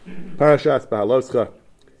Parashat Beha'aloscha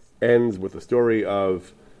ends with the story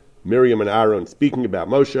of Miriam and Aaron speaking about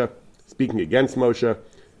Moshe, speaking against Moshe.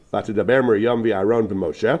 V'tidaber Miriam v'Aaron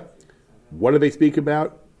b'Moshe. What do they speak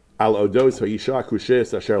about? Al odos ha'isha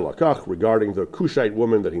kushis asher lakach, regarding the Cushite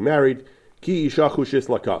woman that he married. Ki isha kushis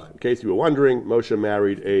lakach. In case you were wondering, Moshe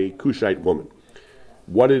married a Cushite woman.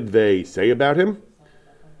 What did they say about him?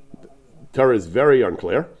 Torah is very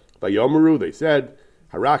unclear. Vayomeru, they said,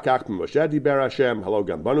 Harakach Moshe diber Hashem, halo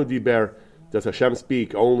gambanu diber. Does Hashem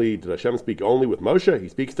speak only? Did Hashem speak only with Moshe? He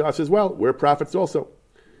speaks to us as well. We're prophets also.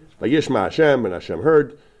 Vayishma Hashem, and Hashem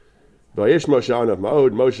heard. Vayish Moshe anav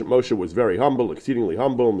ma'od. Moshe was very humble, exceedingly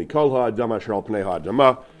humble. Mikol ha'adam asher al pnei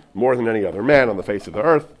ha'adama, more than any other man on the face of the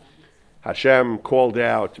earth. Hashem called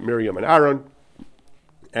out Miriam and Aaron,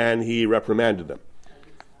 and he reprimanded them.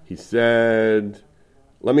 He said,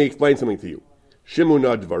 "Let me explain something to you.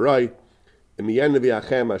 Shimuna dvarai, imiyen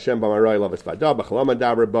nevi'achem Hashem b'marai lavis vada b'chalama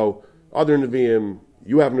dabrabo." Other Nevi'im,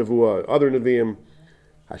 you have Nevuah, other Nevi'im,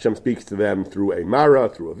 Hashem speaks to them through a Mara,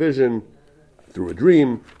 through a vision, through a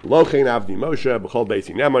dream. Lochein avdi Moshe, b'chol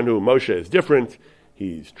beisi nemanu. Moshe is different.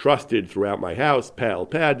 He's trusted throughout my house. Pel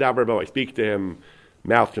peh dabrabo. I speak to him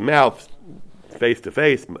mouth to mouth, face to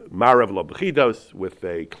face. Mara v'lo b'chidos, with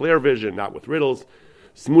a clear vision, not with riddles.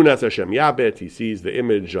 Smunas Hashem yabet. He sees the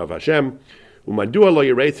image of Hashem. Umadua lo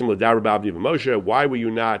yireisim l'dabrabo avdi v'Moshe. Why were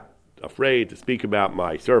you not afraid to speak about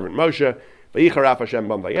my servant Moshe? Vayicharaf Hashem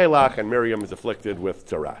bam vayelach, and Miriam is afflicted with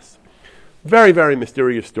tzaras. Very, very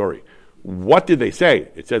mysterious story. What did they say?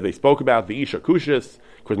 It says they spoke about the Isha Kushis,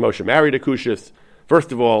 because Moshe married a Kushis.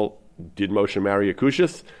 First of all, did Moshe marry a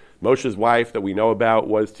Kushis? Moshe's wife that we know about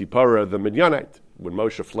was Tzipora the Midianite. When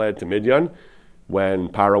Moshe fled to Midian, when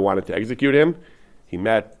Paro wanted to execute him, he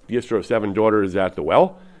met Yisro's 7 daughters at the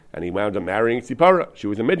well, and he wound up marrying Tzipora. She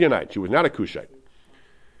was a Midianite. She was not a Kushite.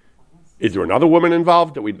 Is there another woman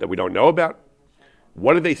involved that we don't know about?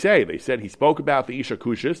 What did they say? They said he spoke about the Isha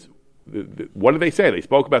Kushis. What did they say? They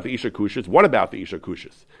spoke about the Isha Kushis. What about the Isha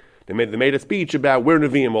Kushis? They made a speech about we're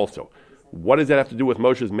Nevi'im also. What does that have to do with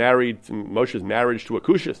Moshe's marriage to a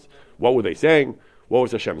Kushis? What were they saying? What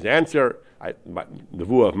was Hashem's answer?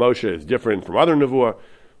 Nevuah of Moshe is different from other Nevuah.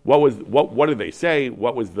 What did they say?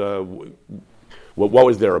 What was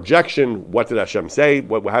their objection? What did Hashem say?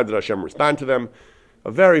 How did Hashem respond to them? A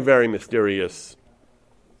very, very mysterious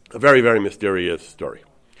story.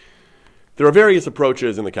 There are various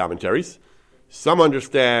approaches in the commentaries. Some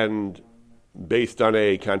understand, based on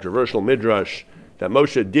a controversial midrash, that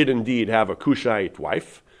Moshe did indeed have a Cushite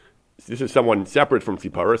wife. This is someone separate from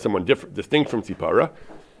Tzipora, someone distinct from Tzipora.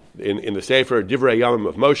 In the Sefer Divrei Yamim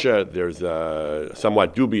of Moshe, there's a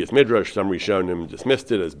somewhat dubious midrash. Some Rishonim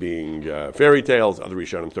dismissed it as being fairy tales. Other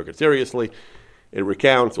Rishonim took it seriously. It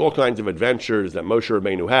recounts all kinds of adventures that Moshe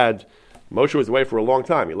Rabbeinu had. Moshe was away for a long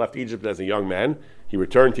time. He left Egypt as a young man. He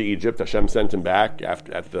returned to Egypt. Hashem sent him back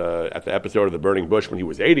at the episode of the burning bush when he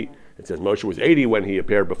was 80. It says Moshe was 80 when he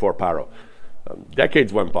appeared before Paro.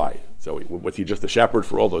 Decades went by. So was he just a shepherd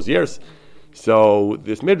for all those years? So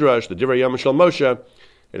this midrash, the Divrei Yamim Shel Moshe,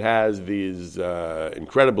 it has these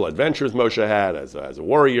incredible adventures Moshe had as a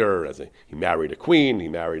warrior. He married a queen. He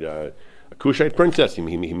married a Cushite princess.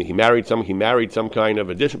 He married some kind of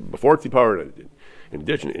addition before Tzipora. In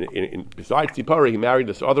addition, besides Tzipora, he married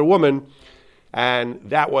this other woman, and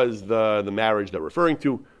that was the marriage they're referring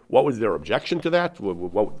to. What was their objection to that?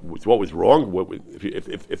 What was wrong?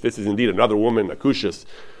 If this is indeed another woman, a Cushis,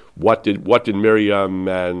 what did Miriam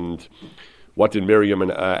and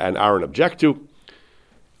Aaron object to?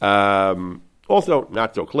 Also,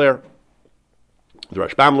 not so clear. The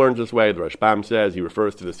Rashbam learns this way. The Rashbam says he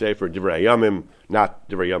refers to the Sefer Divrei Yamim, not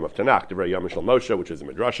Divrei Yamim of Tanakh, Divrei Yamim Shel Moshe, which is a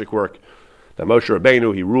midrashic work. That Moshe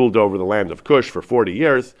Rabbeinu, he ruled over the land of Cush for 40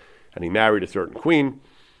 years, and he married a certain queen.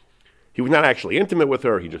 He was not actually intimate with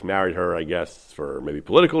her. He just married her, I guess, for maybe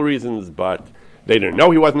political reasons, but they didn't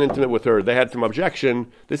know he wasn't intimate with her. They had some objection.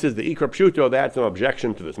 This is the Ikra Pshuto. They had some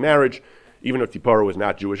objection to this marriage, even if Tzipora was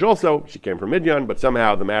not Jewish also. She came from Midian, but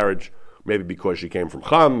somehow the marriage, maybe because she came from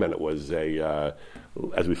Cham, and it was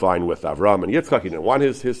as we find with Avram and Yitzchak, he didn't want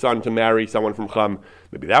his son to marry someone from Cham.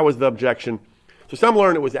 Maybe that was the objection. So some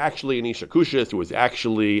learn it was actually an Isha Kushis. It was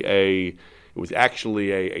actually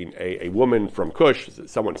a woman from Cush,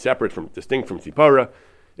 someone distinct from Tzipora.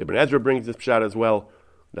 Ibn Ezra brings this pshat as well,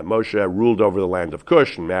 that Moshe ruled over the land of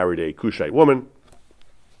Cush and married a Cushite woman.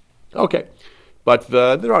 Okay, but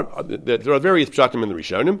there are various pshatim in the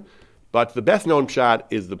Rishonim, but the best known pshat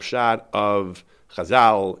is the pshat of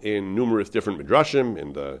Chazal in numerous different midrashim,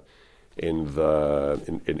 in the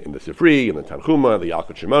Sifri, in the Tanchuma, the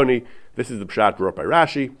Yalkut Shimoni. This is the pshat brought by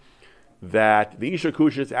Rashi, that the Isha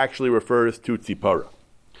Kushis actually refers to Tzipora.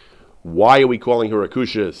 Why are we calling her a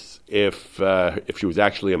Kushis if she was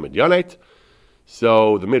actually a Midianite?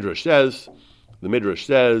 So the Midrash says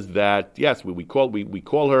that yes, we call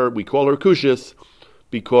her Kushis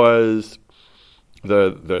because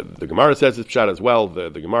the Gemara says this pshat as well. The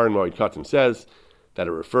Gemara in Moed Katan says that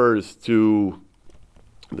it refers to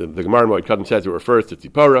the Gemara in Moed Katan says it refers to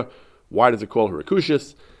Tzipora. Why does it call her a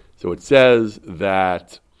Kushis? So it says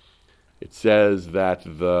that the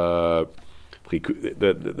Gemara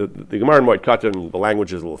in Moed Katan, the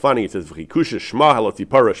language is a little funny. It says Kushis Shma Halo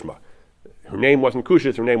Tzipora Shma. Her name wasn't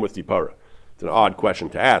Kushis. Her name was Tzipora. It's an odd question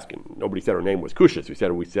to ask, and nobody said her name was Kushis. We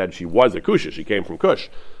said she was a Kushis. She came from Kush.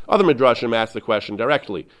 Other midrashim asked the question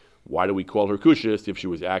directly: why do we call her Kushis if she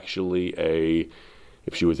was actually a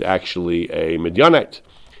Midianite?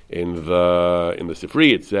 In the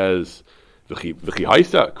Sifri it says V'chi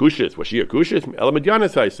haisa Kushis. Was she a Kushis? Ela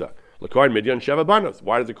Midianis haisa. L'koin Midian sheva banos.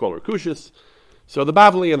 Why does it call her Kushis? So the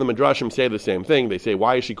Bavli and the midrashim say the same thing. They say,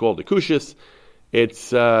 why is she called a Kushis?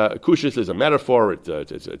 It's Kushis is a metaphor. It's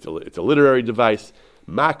a literary device.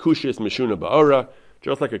 Ma Kushis mishuna ba'ora.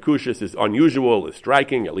 Just like a Kushis is unusual, is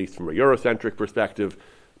striking, at least from a Eurocentric perspective.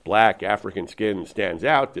 Black African skin stands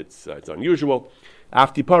out. It's unusual.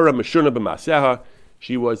 Aftipara mishuna b'maseha.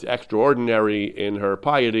 She was extraordinary in her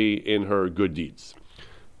piety, in her good deeds.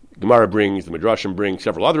 The Midrashim brings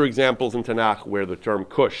several other examples in Tanakh where the term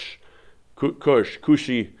Kushi,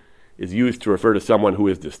 is used to refer to someone who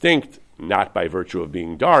is distinct, not by virtue of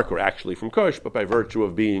being dark or actually from Kush, but by virtue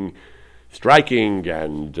of being striking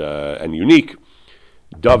and unique.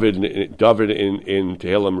 David in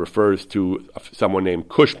Tehillim refers to someone named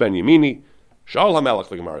Kush ben Yemini. Shaul HaMelech,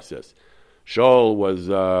 the Gemara says. Shaul was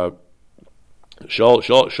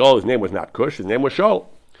his name was not Kush, his name was Shaul.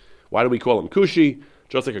 Why do we call him Kushi?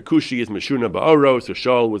 Just like a Kushi is Meshuna Ba'oro, so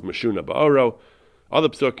Shaul was Meshuna Ba'oro. Other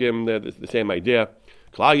psukim, the same idea.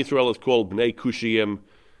 Klal Yisrael is called Bnei Kushiyim,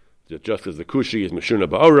 just as the Kushi is Meshuna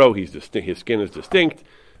Ba'oro, his skin is distinct.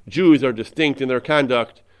 Jews are distinct in their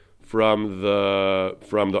conduct from the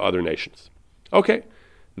other nations. Okay,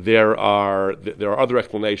 there are other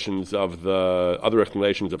explanations of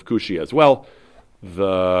Kushi as well.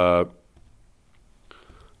 The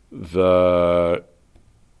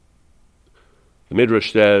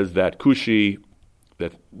Midrash says that Kushi,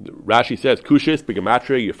 that Rashi says Kushis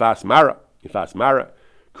b'gematria Yifas Mara.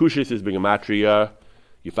 Kushis is b'gematria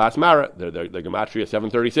Yifas Mara. The gematria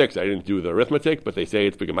 736. I didn't do the arithmetic, but they say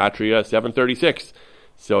it's b'gematria 736.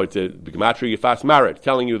 So it's a b'gematria Yifas Mara. It's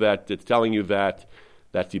telling you that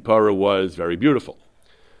Tzipora was very beautiful.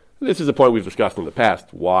 This is a point we've discussed in the past.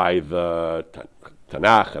 Why the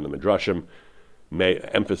Tanakh and the Midrashim may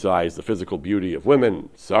emphasize the physical beauty of women,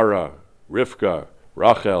 Sarah, Rivka,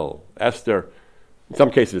 Rachel, Esther. In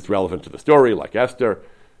some cases it's relevant to the story, like Esther.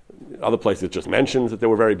 In other places it just mentions that they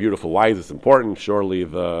were very beautiful. Why is this important? Surely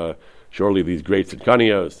these great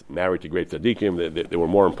tzidkanios, married to great tzaddikim, there were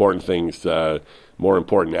more important things, more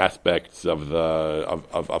important aspects of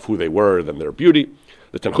who they were than their beauty.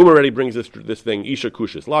 The Tanchum already brings this thing, Isha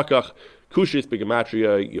Kushis Lakach, Kushis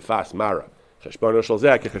B'gematria Yifas Mara. So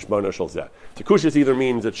Kushis either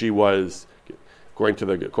means that she was, according to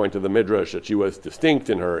the Midrash, that she was distinct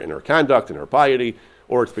in her conduct, in her piety,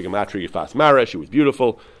 or it's B'gematria Yifas Mara, she was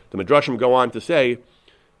beautiful. The Midrashim go on to say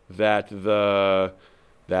that Kushis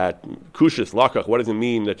Lakach, what does it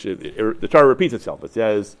mean that the Torah repeats itself? It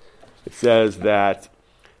says that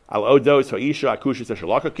Al Odos Ha'isha Kushis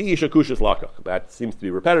Lakach Ki Isha Kushis Lakach. That seems to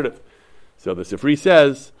be repetitive. So the Sifri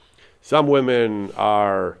says some women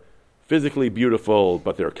are physically beautiful,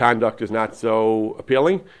 but their conduct is not so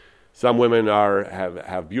appealing. Some women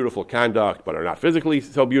have beautiful conduct, but are not physically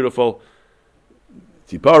so beautiful.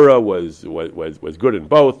 Tzipora was good in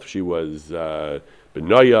both. She was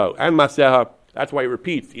benoya and maseha. That's why it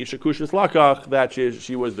repeats Isha Kushis Lakach, that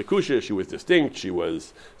she was the Kusha, she was distinct, she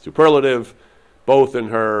was superlative, both in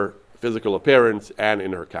her physical appearance and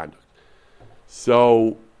in her conduct.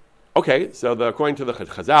 So, according to the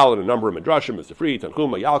Chazal and a number of Midrashim, Sifri,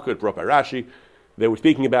 Tanchuma, Yalkut, Baruch Rashi, they were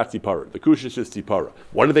speaking about Tzipora. The Kushis is Tzipora.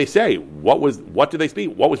 What did they say? What did they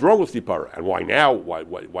speak? What was wrong with Tzipora? And why now?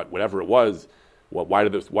 Whatever it was, why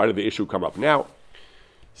did the issue come up now?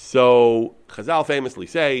 So Chazal famously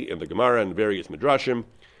say in the Gemara and various Midrashim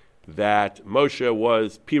that Moshe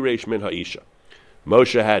was Piresh min ha'isha.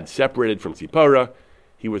 Moshe had separated from Tzipora.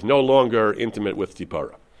 He was no longer intimate with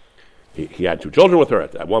Tzipora. He had 2 children with her.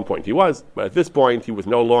 At one point he was, but at this point he was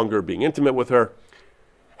no longer being intimate with her.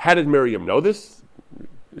 How did Miriam know this?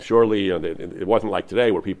 Surely it wasn't like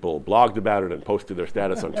today where people blogged about it and posted their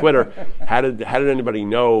status on Twitter. How did anybody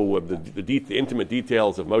know the intimate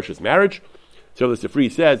details of Moshe's marriage? So the Sifri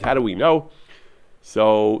says, how do we know?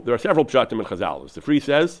 So there are several pshatim in Chazal. The Sifri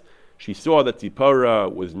says she saw that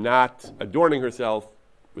Tzipora was not adorning herself,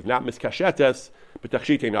 was not miskashetes, but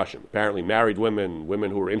tachshite nashim. Apparently married women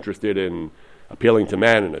who were interested in appealing to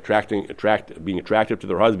men and being attractive to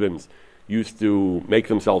their husbands, used to make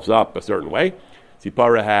themselves up a certain way.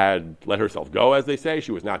 Tzipora had let herself go, as they say.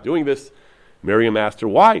 She was not doing this. Miriam asked her,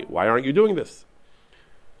 why? Why aren't you doing this?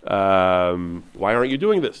 Why aren't you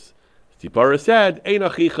doing this? Tzipora said, Ein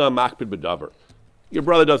achicha makpid b'davar. Your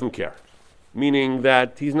brother doesn't care. Meaning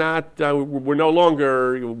that he's not, we no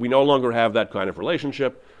longer have that kind of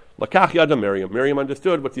relationship. Lakach yada Miriam. Miriam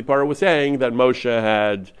understood what Tzipora was saying, that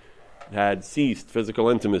Moshe had ceased physical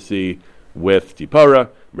intimacy with Tzipora.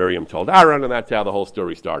 Miriam told Aaron, and that's how the whole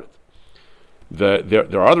story started.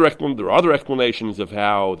 There are other explanations of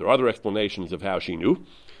how she knew.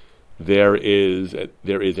 There is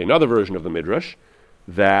another version of the midrash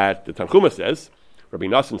that the Tanchuma says, Rabbi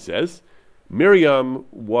Nassim says, Miriam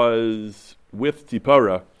was with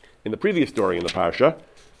Tzipora in the previous story in the parsha,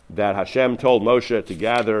 that Hashem told Moshe to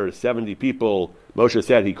gather 70 people. Moshe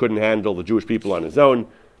said he couldn't handle the Jewish people on his own.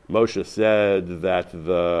 Moshe said that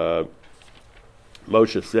lo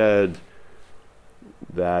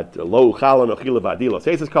uchala nochila v'adila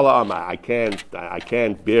seises kala am. I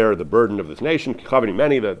can't bear the burden of this nation. Chavani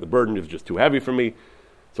many, the burden is just too heavy for me.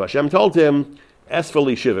 So Hashem told him,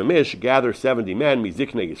 Esfali shivamish, gather 70 men,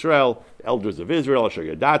 miziknei Yisrael, elders of Israel, asher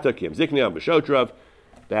yadata kim ziknei am b'shotrav,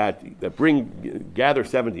 that gather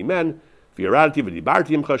 70 men. I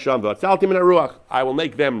will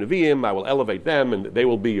make them neviim. I will elevate them, and they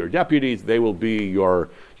will be your deputies. They will be your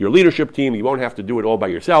leadership team. You won't have to do it all by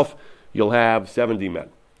yourself. You'll have 70 men.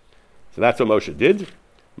 So that's what Moshe did.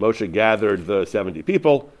 Moshe gathered the 70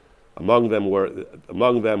 people. Among them were, it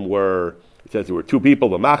says there were 2 people,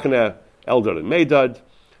 the Machane, Eldad and Medad.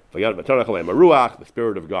 The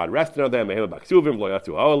Spirit of God rested on them. The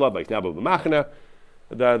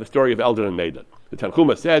story of Eldad and Medad. The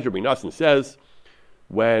Tanchuma says, Rabbi Nassim says,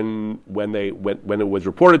 when it was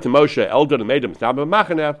reported to Moshe, Eldad and Medad,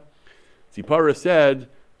 Tzipora said,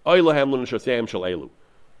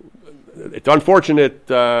 it's unfortunate,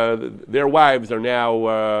 their wives are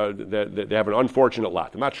now, they have an unfortunate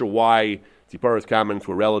lot. I'm not sure why Tzipora's comments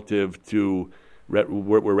were relevant to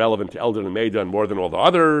Eldad and Medad more than all the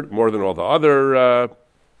other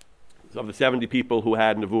of the 70 people who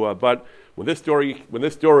had Nevuah. But when this story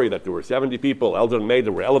that there were 70 people, Eldad and Medad,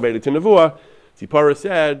 were elevated to Nevuah, Tzipora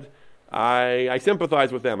said, I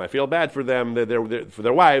sympathize with them. I feel bad for them. For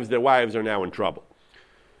their wives are now in trouble.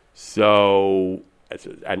 So,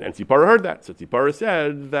 and Tzipora heard that. So Tzipora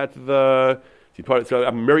said that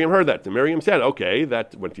Miriam heard that. So Miriam said, okay,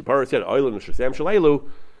 that when Tzipora said, Oilu Neshasem Shalelu,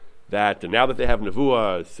 that now that they have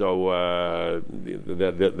Nevuah, so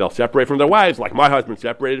they'll separate from their wives, like my husband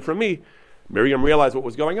separated from me. Miriam realized what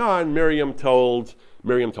was going on. Miriam told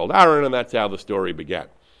Aaron, and that's how the story began.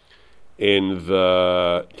 In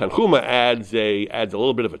the Tanchuma adds a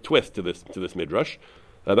little bit of a twist to this midrash.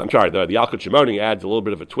 The Yalkut Shimoni adds a little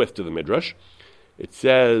bit of a twist to the midrash. It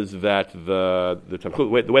says that the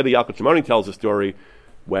way the Yalkut Shimoni tells the story,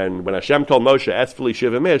 when Hashem told Moshe, Esfali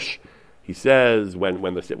Shivamish, he says when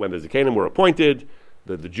the Zikanim were appointed,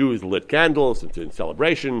 the Jews lit candles in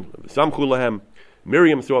celebration, the Samchu Lahem.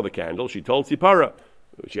 Miriam saw the candles. She told Tzipora.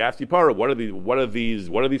 She asked Tzipora, what are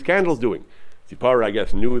these candles doing? Tzipora, I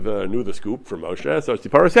guess, knew the scoop from Moshe. So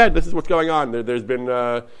Tzipora said, this is what's going on. There's been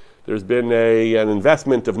an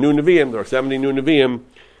investment of new Nevi'im. There are 70 new Nevi'im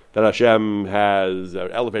that Hashem has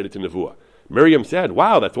elevated to Nevuah. Miriam said,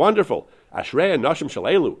 wow, that's wonderful. Ashrei Nashim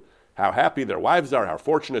Shalelu. How happy their wives are, how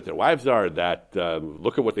fortunate their wives are, that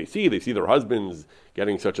look at what they see. They see their husbands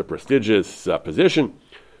getting such a prestigious position.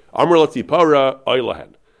 Amr Tzipora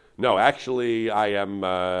Oilahen. No, actually,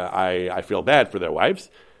 I feel bad for their wives,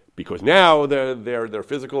 because now their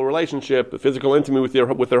physical relationship, the physical intimacy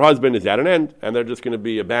with their husband is at an end, and they're just going to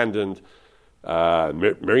be abandoned.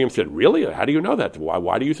 Miriam said, really? How do you know that?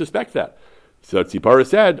 Why do you suspect that? So Tzipora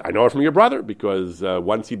said, I know it from your brother, because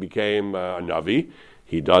once he became a Navi,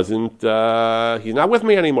 he's not with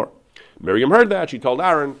me anymore. Miriam heard that. She told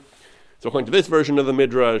Aaron. So according to this version of the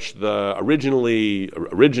Midrash, originally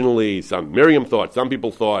some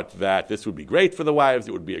people thought that this would be great for the wives,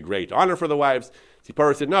 it would be a great honor for the wives.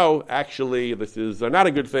 Tzipora said, no, actually this is not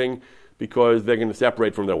a good thing, because they're going to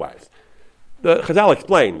separate from their wives. The Chazal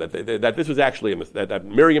explained that this was actually that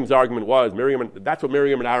Miriam's argument was, that's what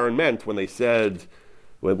Miriam and Aaron meant when they said,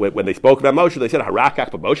 when they spoke about Moshe, they said,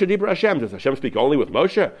 Harakach Moshe Dibra Hashem. Does Hashem speak only with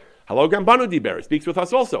Moshe? Halo Gambanu Diber, it speaks with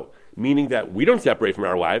us also. Meaning that we don't separate from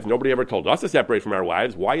our wives. Nobody ever told us to separate from our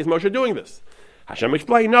wives. Why is Moshe doing this? Hashem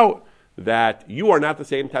explained, no, that you are not the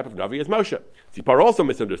same type of Navi as Moshe. Tzipora also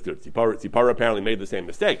misunderstood. Tzipora apparently made the same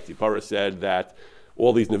mistake. Tzipora said that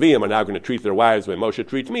all these Nevi'im are now going to treat their wives the way Moshe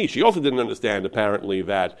treats me. She also didn't understand, apparently,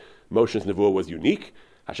 that Moshe's Nevuah was unique.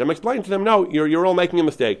 Hashem explained to them, no, you're all making a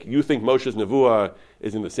mistake. You think Moshe's Nevuah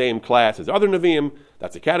is in the same class as other Nevi'im.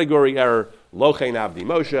 That's a category error. Lo chein avdi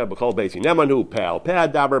Moshe, b'chol beisi nemanu, pe'al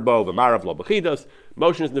pe'ad daber bo, v'marav lo b'chidos.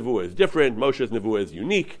 Moshe's Nevuah is different. Moshe's Nevuah is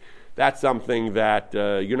unique. That's something that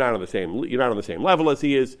you're not on the same level as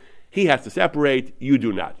he is. He has to separate. You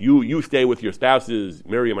do not. You stay with your spouses,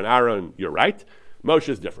 Miriam and Aaron. You're right. Moshe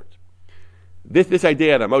is different. This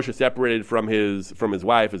idea that Moshe separated from his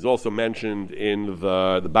wife is also mentioned in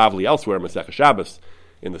the Bavli elsewhere, Masechah Shabbos,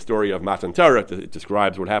 in the story of Matan Torah. It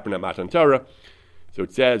describes what happened at Matan Torah. So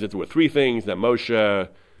it says there were three conclusions Moshe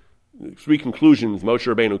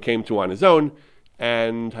Rabbeinu came to on his own,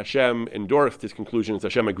 and Hashem endorsed his conclusions.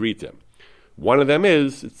 Hashem agreed to him. One of them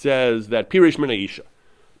is, it says that Pirish Mina Isha.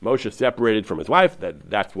 Moshe separated from his wife.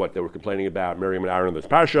 That's what they were complaining about, Miriam and Aaron in this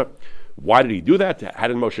parsha. Why did he do that? How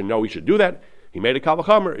did Moshe know he should do that? He made a kal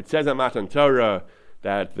v'chomer. It says at Matan Torah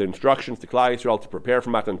that the instructions to Klal Yisrael to prepare for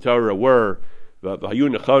Matan Torah were the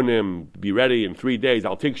Hayun Nechonim, be ready in 3 days.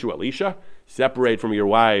 Al tikshu Elisha, separate from your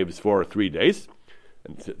wives for 3 days.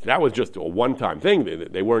 And that was just a one-time thing.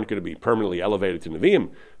 They weren't going to be permanently elevated to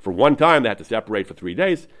Nevi'im. For one time, they had to separate for 3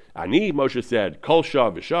 days. Ani, Moshe said, Kol shah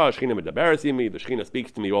v'shah, Shechina medaberes imi, the Shechina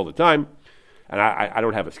speaks to me all the time. And I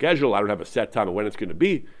don't have a schedule. I don't have a set time of when it's going to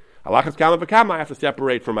be. Halachas kama v'kama, I have to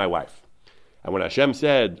separate from my wife. And when Hashem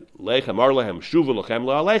said, Lechem ar lehem, shuvu lochem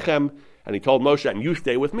la'alechem, and he told Moshe, and you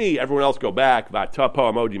stay with me, everyone else go back, v'ata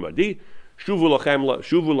po amodi madi, shuvu lochem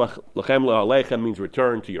la'alechem means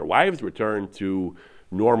return to your wives, return to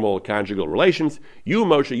normal conjugal relations. You,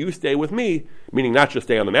 Moshe, you stay with me, meaning not just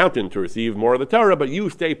stay on the mountain to receive more of the Torah, but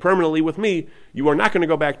you stay permanently with me. You are not going to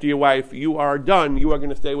go back to your wife. You are done. You are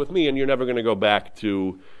going to stay with me, and you're never going to go back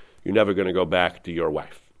to your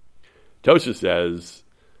wife. Tosha says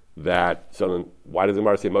that, so then why does the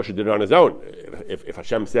Gemara say Moshe did it on his own? If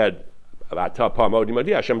Hashem said,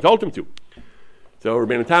 Hashem told him to. So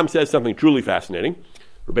Rabbeinu Tam says something truly fascinating.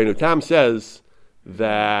 Rabbeinu Tam says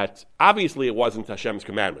that obviously it wasn't Hashem's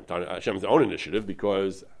commandment, on Hashem's own initiative,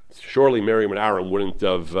 because surely Miriam and Aaron wouldn't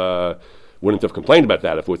have complained about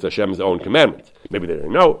that if it was Hashem's own commandment. Maybe they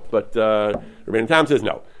didn't know, but Rabbeinu Tam says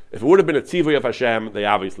no. If it would have been a tzivui of Hashem, they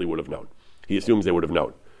obviously would have known. He assumes they would have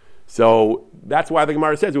known. So that's why the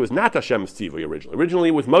Gemara says it was not Hashem's tzivui originally. Originally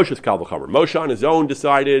it was Moshe's kal v'chomer. Moshe on his own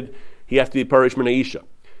decided he has to be Parish Mina Isha.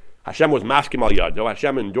 Hashem was maskim al yado.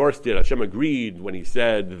 Hashem endorsed it. Hashem agreed when he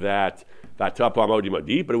said that but it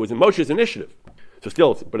was in Moshe's initiative. So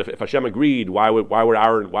still, but if Hashem agreed, why were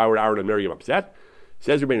Aaron and Miriam upset?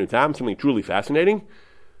 Says Rabbeinu Tam something truly fascinating.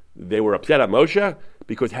 They were upset at Moshe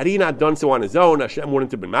because had he not done so on his own, Hashem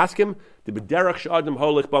wouldn't have been maskim.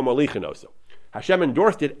 Hashem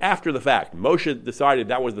endorsed it after the fact. Moshe decided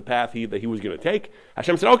that was the path that he was going to take.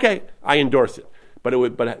 Hashem said, "Okay, I endorse it." But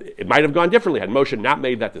it might have gone differently had Moshe not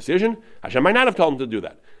made that decision. Hashem might not have told him to do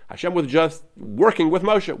that. Hashem was just working with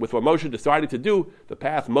Moshe, with what Moshe decided to do. The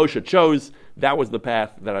path Moshe chose, that was the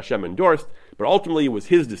path that Hashem endorsed. But ultimately, it was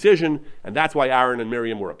his decision, and that's why Aaron and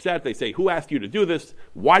Miriam were upset. They say, "Who asked you to do this?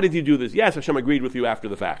 Why did you do this?" Yes, Hashem agreed with you after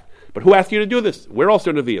the fact. But who asked you to do this? We're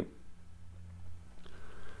also Nevi'im.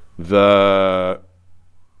 The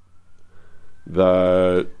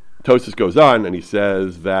Tosfos goes on, and he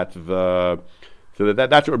says that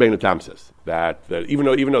that's what Rabbeinu Tam says. That even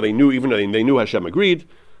though they knew Hashem agreed,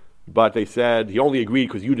 but they said he only agreed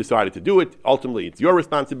because you decided to do it. Ultimately, it's your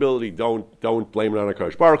responsibility. Don't blame it on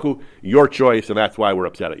HaKadosh Baruch Hu. Your choice, and that's why we're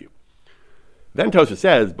upset at you. Then Tosfos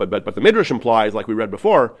says, but the Midrash implies, like we read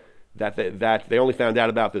before, that they only found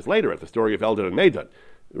out about this later at the story of Eldad and Medad.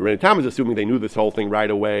 Rabbeinu Tam is assuming they knew this whole thing right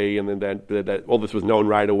away, and then that all this was known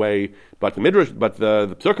right away. But the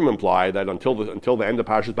Psukim imply that until the end of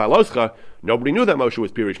Parshas Beha'aloscha, nobody knew that Moshe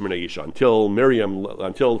was Pirish Mina Isha until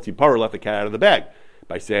Tzipora let the cat out of the bag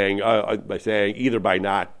by saying either by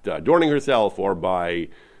not adorning herself or by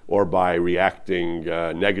reacting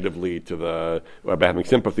negatively or by having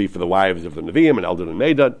sympathy for the wives of the Nevi'im and Eldad and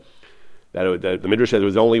Medad. That the Midrash says it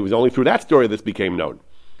was only through that story this became known.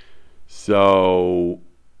 So.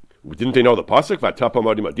 Didn't they know the pasuk? That's what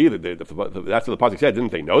the pasuk said.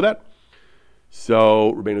 Didn't they know that?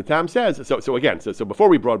 So Rabbeinu Tam says. So before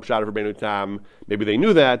we brought Pshat of Rabbeinu Tam, maybe they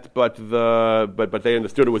knew that, but they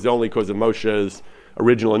understood it was only because of Moshe's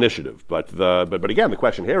original initiative. But again, the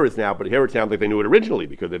question here is now. But here it sounds like they knew it originally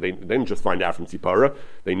because they didn't just find out from Tzipora.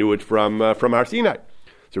 They knew it from Har Sinai.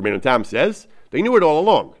 So Rabbeinu Tam says they knew it all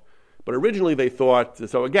along. But originally they thought,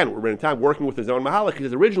 so again, we're in time working with his own Mahalach,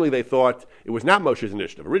 because originally they thought it was not Moshe's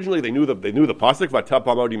initiative. Originally they knew the pasuk, V'atav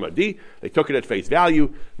pamodi madi, they took it at face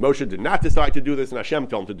value. Moshe did not decide to do this, and Hashem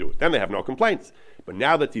told him to do it. Then they have no complaints. But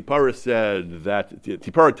now that Tzipora said that,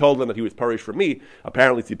 Tzipora told them that he was parish from me,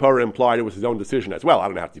 apparently Tzipora implied it was his own decision as well. I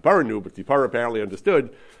don't know how Tzipora knew, but Tzipora apparently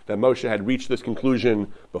understood that Moshe had reached this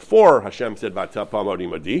conclusion before Hashem said V'atav pamodi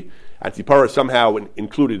madi, and Tzipora somehow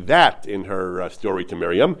included that in her story to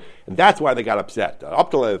Miriam, and that's why they got upset.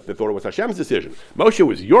 Up till they thought it was Hashem's decision. Moshe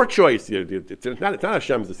was your choice. It's not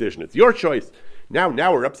Hashem's decision. It's your choice. Now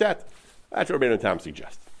we're upset. That's what Rabbeinu Tam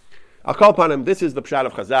suggests. I'll call upon him. This is the pshat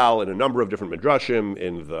of Chazal in a number of different midrashim,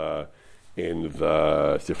 in the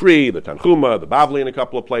Sifri, the Tanchuma, the Bavli, in a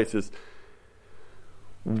couple of places.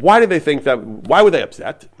 Why did they think that? Why were they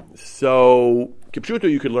upset? So, Kipshuto,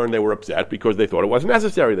 you could learn they were upset because they thought it wasn't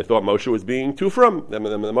necessary. They thought Moshe was being too frum.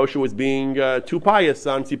 Moshe was being too pious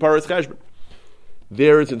on Tzipora's cheshbon.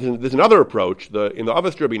 There's another approach. In the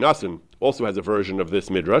Avos Rabbi Nassan also has a version of this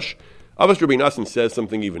midrash. Avos Rabbi Nassan says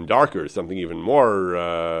something even darker, something even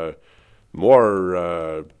more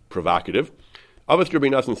provocative. Avos Rabbi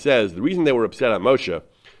Nassan says the reason they were upset at Moshe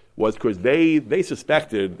was because they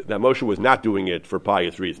suspected that Moshe was not doing it for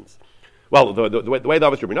pious reasons. Well, the way the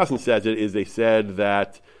Avos Rabbi Nassan says it is they said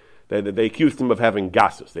that they accused him of having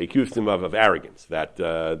gasus. They accused him of arrogance.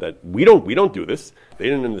 That we don't do this. They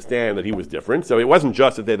didn't understand that he was different. So it wasn't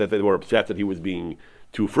just that they were upset that he was being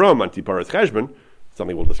too frum on Tiparas Cheshbon,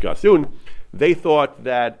 something we'll discuss soon. They thought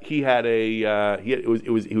that he had he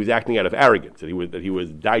was acting out of arrogance. That he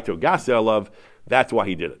was daito gasel of. That's why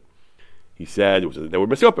he did it. He said they were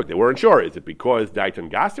misopik. They weren't sure. Is it because daito and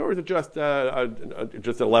gasel, or is it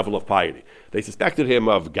just a level of piety? They suspected him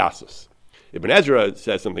of gasus. Ibn Ezra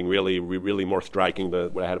says something really more striking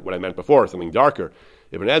than what I meant before, something darker.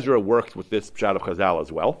 Ibn Ezra worked with this pshat of Chazal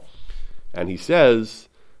as well, and he says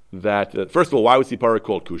that first of all, why was Tzipora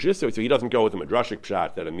called Kushis? So he doesn't go with the midrashic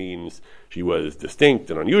pshat that it means she was distinct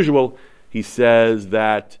and unusual. He says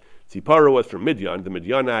that Tzipora was from Midian. The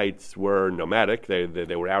Midianites were nomadic.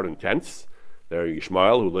 They were out in tents. They're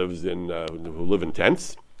Yishmael who live in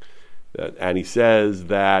tents, and he says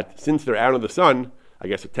that since they're out in the sun, I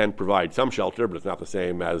guess a tent provides some shelter, but it's not the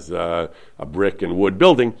same as a brick and wood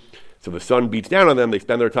building. So the sun beats down on them. They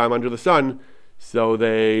spend their time under the sun, so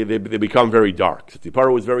they become very dark. So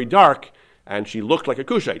Tzipora was very dark, and she looked like a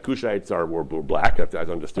Cushite. Cushites were black, as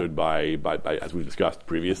understood by as we discussed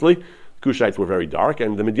previously. Cushites were very dark,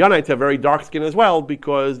 and the Midianites have very dark skin as well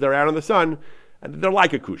because they're out in the sun, and they're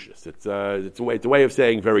like a Cushis. It's a way of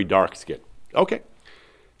saying very dark skin. Okay.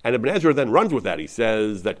 And Ibn Ezra then runs with that. He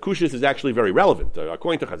says that Kushis is actually very relevant.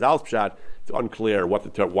 According to Chazal's pshat, it's unclear why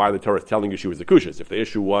the Torah is telling you she was a Kushis. If the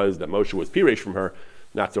issue was that Moshe was pirish from her,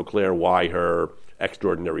 not so clear why her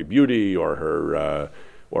extraordinary beauty or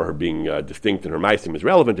her being distinct in her maisim is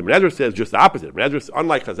relevant. Ibn Ezra says just the opposite. Ibn Ezra,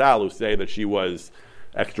 unlike Chazal, who say that she was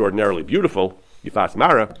extraordinarily beautiful, Yifas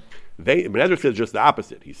Mara, Ibn Ezra says just the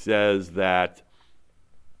opposite. He says that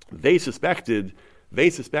they suspected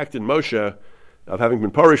Moshe of having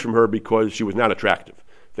been parish from her because she was not attractive.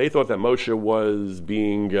 They thought that Moshe was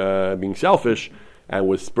being selfish and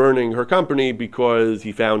was spurning her company because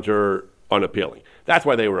he found her unappealing. That's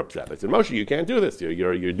why they were upset. They said, Moshe, you can't do this.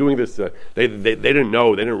 You're doing this. They didn't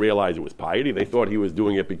know. They didn't realize it was piety. They thought he was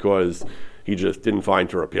doing it because he just didn't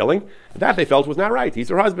find her appealing. That they felt was not right. He's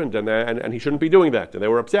her husband, and he shouldn't be doing that. And they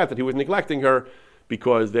were upset that he was neglecting her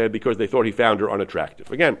because they thought he found her unattractive.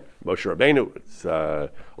 Again, Moshe Rabbeinu, it's a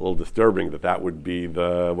little disturbing that would be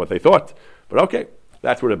what they thought. But okay,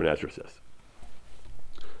 that's what Ibn Ezra says.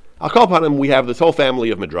 I'll call upon him. We have this whole family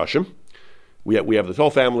of midrashim. We have this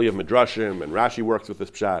whole family of midrashim, and Rashi works with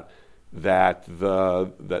this pshat that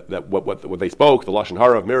what they spoke, the lashon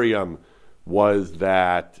hara of Miriam, was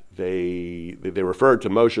that they referred to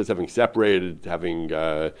Moshe as having separated, having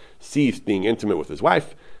ceased being intimate with his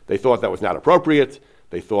wife. They thought that was not appropriate.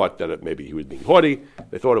 They thought that maybe he was being haughty.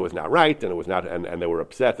 They thought it was not right, and it was not, and they were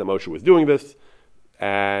upset that Moshe was doing this,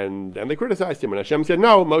 and they criticized him. And Hashem said,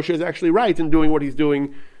 "No, Moshe is actually right in doing what he's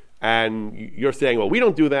doing." And you're saying, "Well, we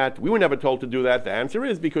don't do that. We were never told to do that." The answer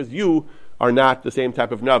is because you are not the same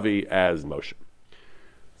type of navi as Moshe.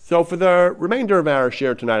 So, for the remainder of our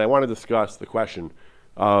share tonight, I want to discuss the question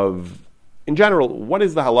of, in general, what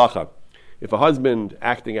is the halacha if a husband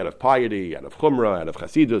acting out of piety, out of chumrah, out of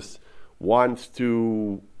chasidus, wants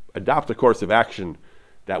to adopt a course of action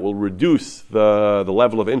that will reduce the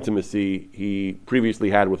level of intimacy he previously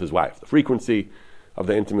had with his wife, the frequency of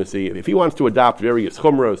the intimacy. If he wants to adopt various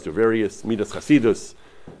chumras or various midas chasidus,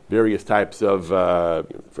 various types of,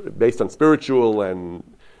 based on spiritual and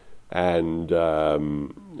and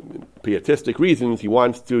pietistic reasons, he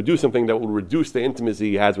wants to do something that will reduce the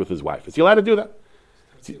intimacy he has with his wife. Is he allowed to do that?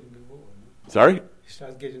 Sorry? He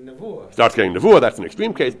starts getting nevuah. Starts getting nevuah, that's an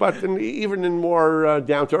extreme case, but even in more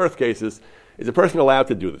down-to-earth cases, is a person allowed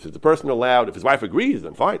to do this? Is a person allowed, if his wife agrees,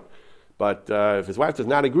 then fine. But if his wife does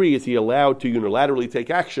not agree, is he allowed to unilaterally take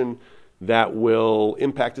action that will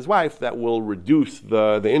impact his wife, that will reduce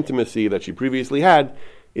the intimacy that she previously had?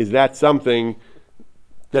 Is that something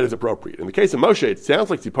that is appropriate? In the case of Moshe, it sounds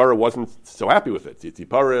like Tzipora wasn't so happy with it.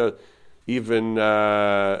 Tzipora, even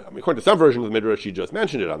according to some versions of the Midrash, she just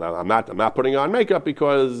mentioned it. I'm not putting on makeup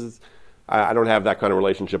because I don't have that kind of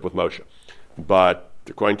relationship with Moshe. But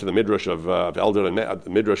according to the Midrash of Eldad and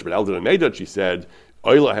Medad, she said,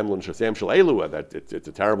 that it's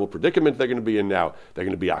a terrible predicament they're going to be in now. They're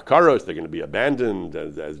going to be akaros. They're going to be abandoned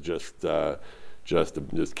as just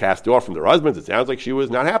cast off from their husbands. It sounds like she was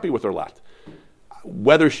not happy with her lot.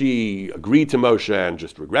 Whether she agreed to Moshe and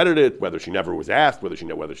just regretted it, whether she never was asked, whether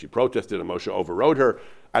she protested and Moshe overrode her,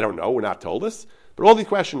 I don't know. We're not told this. But all these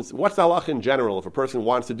questions: what's the halacha in general? If a person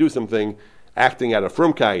wants to do something, acting out of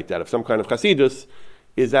frumkeit, out of some kind of chassidus,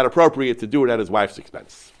 is that appropriate to do it at his wife's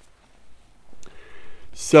expense?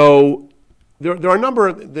 So there are a number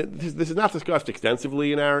of, this is not discussed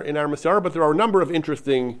extensively in our Masar, but there are a number of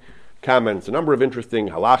interesting comments, a number of interesting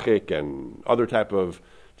halachic and other type of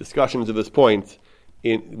discussions at this point.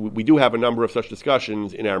 We do have a number of such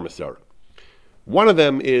discussions in our Masar. One of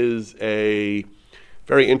them is a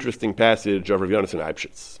very interesting passage of Rav Yonasan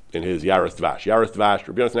Eibshitz in his Yaras Dvash. Yaras Dvash,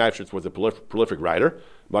 Rav Yonasan Eibshitz was a prolific writer.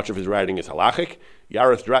 Much of his writing is halachic.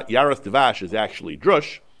 Yaras Dvash is actually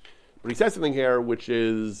drush. But he says something here which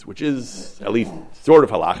is at least sort of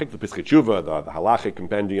halachic. The Pischei Tshuva, the halachic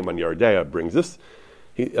compendium on Yerdea brings this.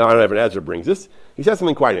 On Even Ezra brings this. He says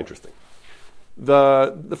something quite interesting.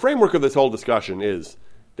 The framework of this whole discussion is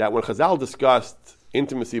that when Chazal discussed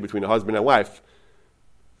intimacy between a husband and wife,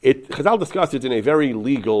 Chazal discussed it in a very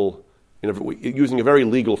legal, using a very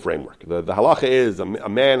legal framework. The halacha is a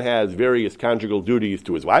man has various conjugal duties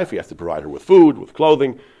to his wife. He has to provide her with food, with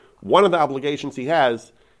clothing. One of the obligations he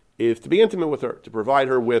has is to be intimate with her, to provide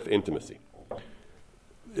her with intimacy.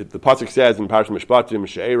 The pasuk says in Parashat Mishpatim,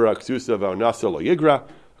 "She'era ksusa v'onasa lo yigra."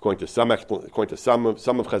 According to some of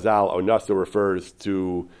Chazal, onasa refers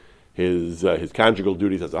to his conjugal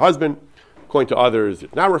duties as a husband. According to others,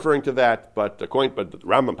 it's not referring to that. But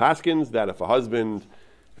Rambam paskins that if a husband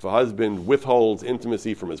withholds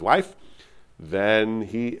intimacy from his wife, then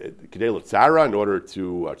he kedei l'tzara, in order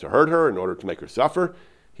to hurt her, in order to make her suffer,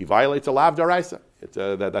 he violates a lav daraisa.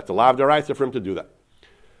 That's a lav daraisa for him to do that.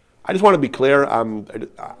 I just want to be clear.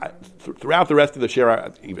 Throughout the rest of the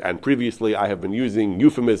share and previously, I have been using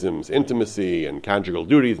euphemisms, intimacy, and conjugal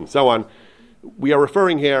duties, and so on. We are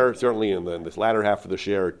referring here, certainly in this latter half of the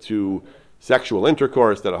share, to sexual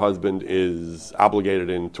intercourse that a husband is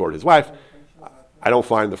obligated in toward his wife. I don't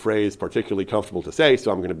find the phrase particularly comfortable to say,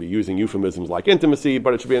 so I'm going to be using euphemisms like intimacy,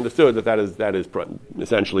 but it should be understood that that is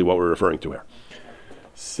essentially what we're referring to here.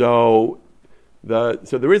 So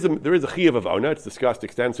there is a chiyuv of ona. It's discussed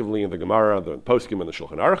extensively in the Gemara, the Poskim, and the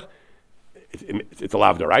Shulchan Aruch. It's a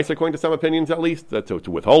lav daraisa, according to some opinions at least, to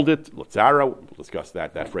withhold it. L'tzara, we'll discuss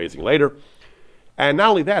that phrasing later. And not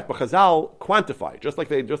only that, but Chazal quantify, just like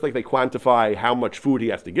they quantify how much food he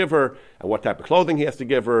has to give her and what type of clothing he has to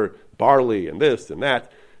give her, barley and this and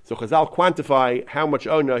that. So Chazal quantify how much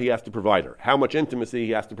ona he has to provide her, how much intimacy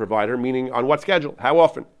he has to provide her, meaning on what schedule, how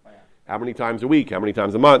often. How many times a week? How many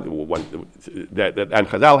times a month? And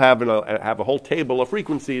Chazal have a whole table of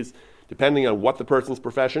frequencies depending on what the person's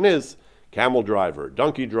profession is: camel driver,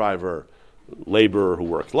 donkey driver, laborer who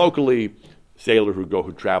works locally, sailor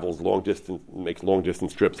who travels long distance, makes long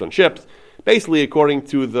distance trips on ships. Basically, according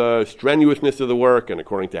to the strenuousness of the work and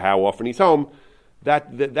according to how often he's home,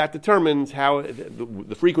 that determines how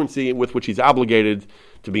the frequency with which he's obligated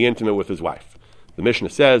to be intimate with his wife. The Mishnah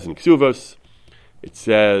says in Ksuvos. It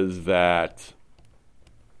says that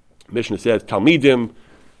Mishnah says Talmidim,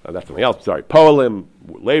 that's something else. Sorry, Poalim,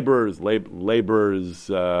 laborers.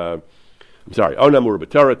 Onam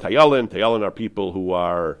Urubatara, Tayalin. Tayalin are people who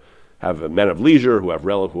have men of leisure, who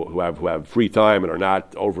have free time and are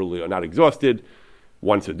not exhausted.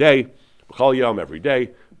 Once a day, B'chol Yom, every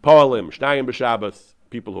day. Poalim, Shnayim b'Shabbos,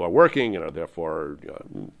 people who are working and are therefore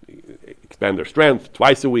expend their strength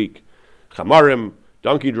twice a week. Chamarim,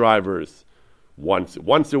 donkey drivers. Once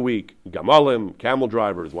a week, Gamalim, camel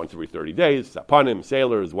drivers, once every 30 days, Sapanim,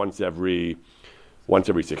 sailors, once every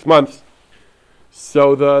 6 months.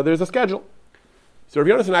 So there's a schedule. So Rav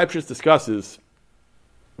Yonasan Eibshitz discusses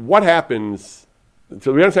what happens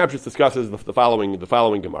So Rabbi Yonatan Eibschitz discusses the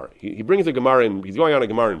following Gemara. He brings a Gemara in. He's going on a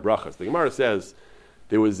Gemara in Brachas. The Gemara says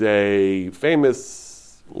there was a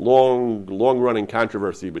famous long-running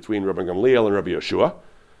controversy between Rabbi Gamliel and Rabbi Yeshua.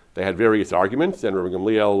 They had various arguments, and Rabbi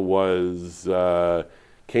Gamliel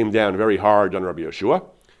came down very hard on Rabbi Yeshua.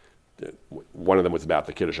 One of them was about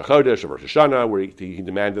the Kiddush HaChodesh of Rosh Hashanah, where he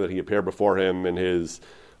demanded that he appear before him on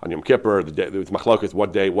Yom Kippur. There was machlokas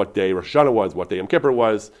what day Rosh Hashanah was, what day Yom Kippur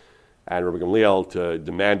was, and Rabbi Gamliel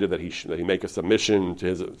demanded that he make a submit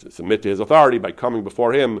to his authority by coming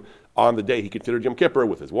before him on the day he considered Yom Kippur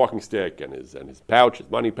with his walking stick and his pouch, his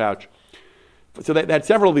money pouch. So they had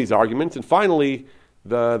several of these arguments, and finally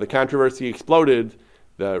the controversy exploded.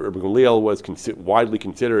 Rabbi Gamliel was widely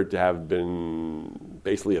considered to have been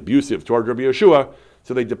basically abusive toward Rabbi Yeshua,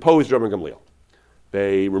 so they deposed Rabbi Gamliel.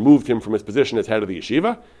 They removed him from his position as head of the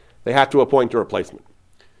yeshiva. They had to appoint a replacement.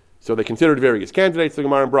 So they considered various candidates, the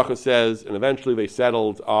Gemara in Bracha says, and eventually they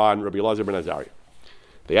settled on Rabbi Elazar ben Azariah.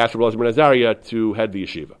 They asked Rabbi Elazar ben Azariah to head the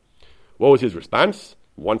yeshiva. What was his response?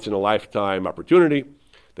 Once in a lifetime opportunity.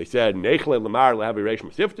 They said, Nechle lamar lehavi reish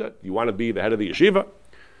masifta. You want to be the head of the yeshiva?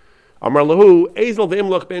 Amar lahu, ezel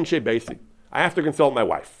v'imloch ben shebeisi. I have to consult my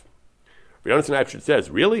wife. Rabbi Yonatan Eibschitz says,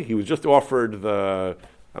 really? He was just offered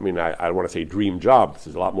I don't want to say dream job. This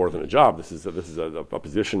is a lot more than a job. This is a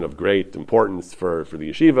position of great importance for the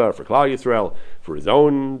yeshiva, for Klal Yisrael, for his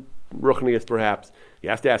own ruchnius perhaps. He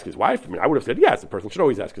has to ask his wife. I would have said, yes, a person should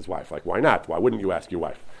always ask his wife. Like, why not? Why wouldn't you ask your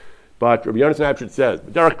wife? But Rabbi Yonatan Eibschitz says,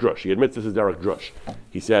 Derek Drush, he admits this is Derek Drush.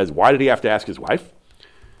 He says, why did he have to ask his wife?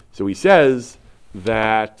 So he says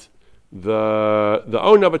that the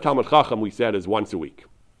own of a Talmud Chacham, we said, is once a week.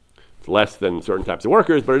 It's less than certain types of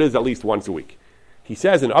workers, but it is at least once a week. He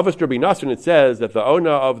says in Avos Rabbi Nassan, it says that the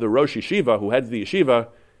owner of the Rosh Yeshiva, who heads the yeshiva,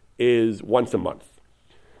 is once a month.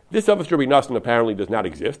 This Avos Rabbi Nassan apparently does not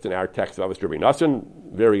exist in our text of Avos Rabbi Nassan.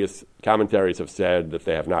 Various commentaries have said that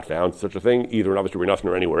they have not found such a thing, either in Avos Rabbi Nassan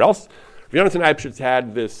or anywhere else. Rabbi Yonatan Eibschitz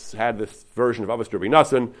had this version of Avos Rabbi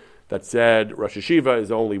Nassan that said Rosh Yeshiva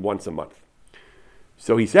is only once a month.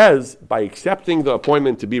 So he says, by accepting the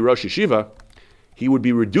appointment to be Rosh Yeshiva, he would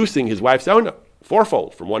be reducing his wife's ona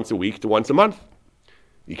fourfold, from once a week to once a month.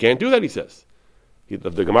 You can't do that, he says.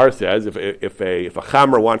 The Gemara says if a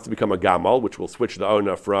chamer wants to become a gamal, which will switch the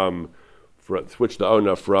ona from once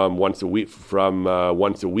a week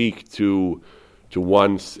to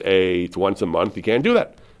once a month, he can't do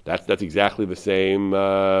that. That's exactly the same.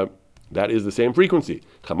 That is the same frequency.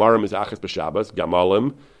 Chamarim is achas b'Shabbos.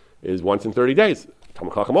 Gamalim is once in 30 days.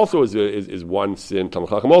 Talmud Chacham also is once in is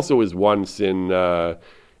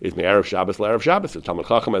me'erev Shabbos le'erev Shabbos. So Talmud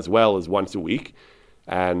Chacham as well is once a week,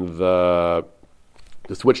 and the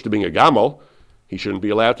switch to being a gamal, he shouldn't be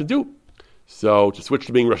allowed to do. So to switch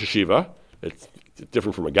to being Rosh Yeshiva, it's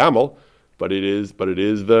different from a gamal, but it is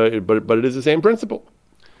the same principle.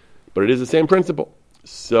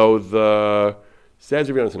 So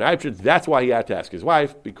says Rabbi Yonatan Eibschitz, that's why he had to ask his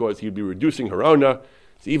wife, because he'd be reducing her ona.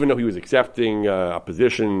 So even though he was accepting a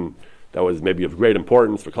position that was maybe of great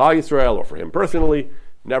importance for Klal Yisrael or for him personally,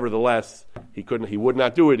 nevertheless, he would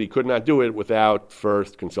not do it. He could not do it without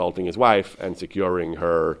first consulting his wife and securing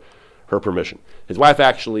her permission. His wife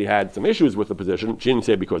actually had some issues with the position. She didn't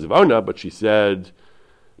say because of ona, but she was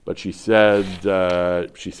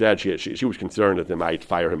concerned that they might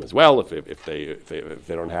fire him as well if they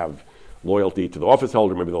don't have loyalty to the office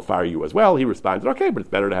holder. Maybe they'll fire you as well. He responded, okay, but it's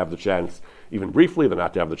better to have the chance even briefly than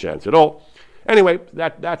not to have the chance at all. Anyway,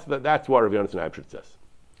 that's what Rav Yonatan Eibschitz says.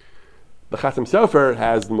 The Chassam Sofer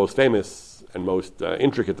has the most famous and most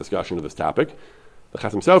intricate discussion of this topic. The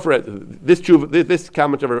Chassam Sofer, this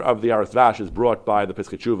commentary of the Aras Vash is brought by the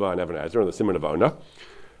Pesach Tshuva and Even Ezer and the Siman of Ona.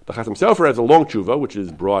 The Chassam Sofer has a long tshuva, which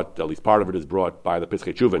is brought, at least part of it is brought by the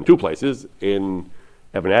Pesach Tshuva in two places, in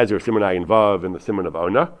Even Ezer, Siman Ayin Vav, and the Siman of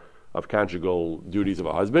Ona, of conjugal duties of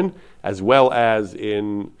a husband, as well as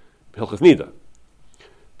in Hilchas Nida.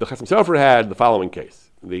 The Chassam Sofer had the following case.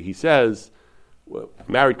 He says,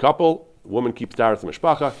 married couple, woman keeps taras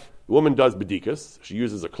mishpacha, the woman does bedikas. She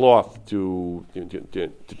uses a cloth to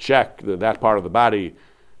check that part of the body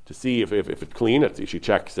to see if it's clean. She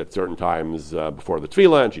checks at certain times before the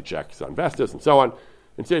tefillah, and she checks on vestas and so on.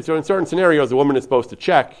 And so in certain scenarios, the woman is supposed to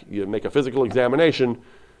check, make a physical examination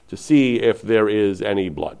to see if there is any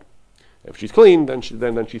blood. If she's clean, then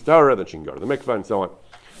she's tahara, then she can go to the mikveh and so on.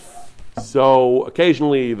 So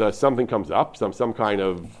occasionally something comes up, some kind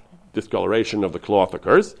of discoloration of the cloth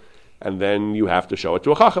occurs, and then you have to show it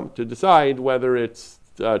to a chacham to decide whether it's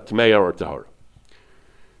tameya or tahara.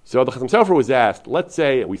 So the Chassam Sofer was asked, let's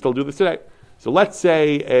say, and we still do this today, so let's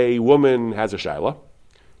say a woman has a shaila,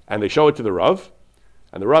 and they show it to the Rav,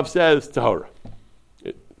 and the Rav says tahara.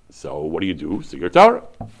 So what do you do? So you're Torah.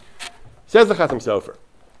 Says the Chasam Sofer.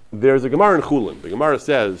 There's a Gemara in Chulin. The Gemara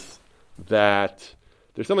says that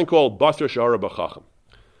there's something called Basar Shara B'Chacham.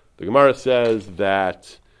 The Gemara says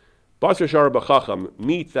that Basar Shara B'Chacham,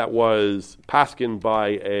 meat that was paskin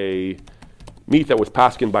by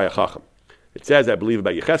a Chacham. It says, I believe,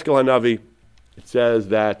 about Yecheskel Hanavi. It says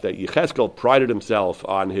that Yecheskel prided himself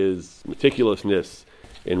on his meticulousness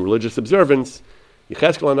in religious observance.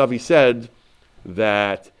 Yecheskel Hanavi said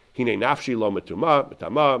that Hine nafshi lo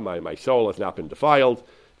metuma, my soul has not been defiled.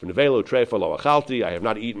 For nevela treifa lo achalti, I have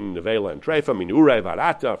not eaten nevela and treifa min urei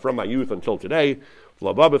varata from my youth until today.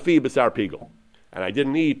 Lo babafi besar pigel, and I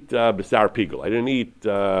didn't eat besar pigel. I didn't eat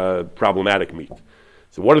problematic meat.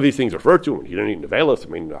 So what do these things refer to? He didn't eat nevelas. I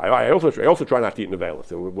mean, I also try not to eat nevelas.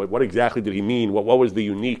 So what exactly did he mean? What was the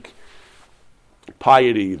unique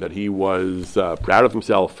piety that he was proud of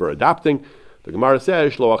himself for adopting? The Gemara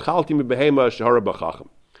says, "Lo achalti mi behema shehara b'chacham,"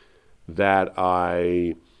 that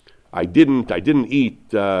I didn't eat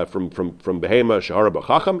from behema shehara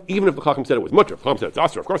b'chacham, even if the chacham said it was mutter. If the chacham said it's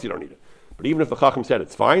asur, of course you don't eat it. But even if the chacham said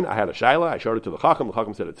it's fine, I had a shaila, I showed it to the chacham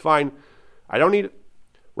said it's fine, I don't eat it.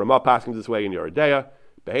 Ramah paskins this way in Yeridea,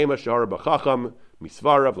 behema shehara b'chacham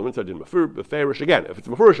misvarav l'mintzah din beferish. Again, if it's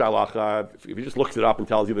mefurish halacha, if he just looks it up and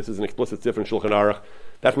tells you this is an explicit sif in Shulchan Aruch,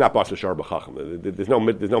 that's not basar shehara b'chacham. There's no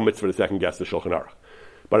mitzvah to second guess the Shulchan Aruch.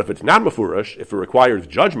 But if it's not mefurish, if it requires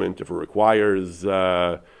judgment, if it requires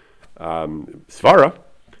svara,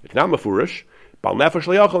 it's not mefurish. Bal nefesh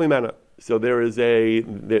liyachal imena. So there is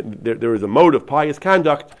a mode of pious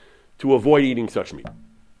conduct to avoid eating such meat.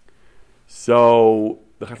 So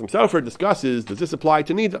the Chasam Sofer discusses: does this apply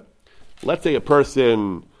to nida? Let's say a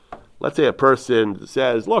person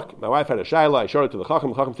says, "Look, my wife had a shaila. I showed it to the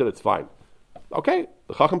chacham. The chacham said it's fine. Okay,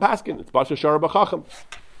 the chacham paskin. It's basar shara b'chacham.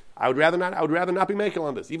 I would rather not be making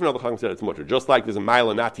on this, even though the chacham said it's mutter. Just like there's a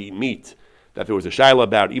mila not to eat meat that there was a shaila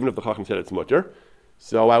about, even if the chacham said it's mutter.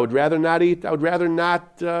 So I would rather not eat. I would rather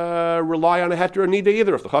not rely on a heter or nida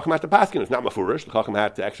either. If the chacham had to paskin, it's not mafurish. The chacham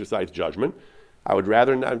had to exercise judgment. I would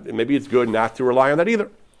rather not. Maybe it's good not to rely on that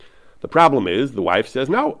either. The problem is the wife says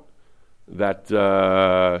no, that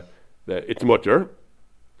it's mutter.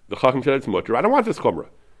 The chacham said it's mutter. I don't want this chumrah.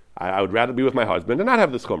 I would rather be with my husband and not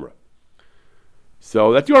have this chumrah.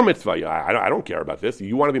 So that's your mitzvah. I don't care about this.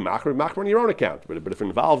 You want to be machmer on your own account. But if it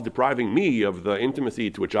involves depriving me of the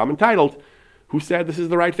intimacy to which I'm entitled, who said this is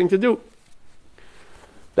the right thing to do?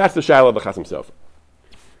 That's the shaila of the Chasam Sofer.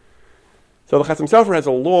 So the Chasam Sofer has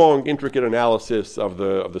a long, intricate analysis of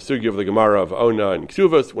the sugya of the Gemara of Ona and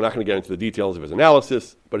Ksuvas. We're not going to get into the details of his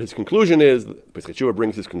analysis, but his conclusion is, Pesach Shua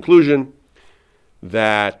brings his conclusion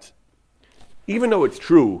that even though it's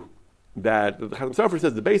true that the Chasam Sofer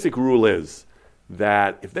says the basic rule is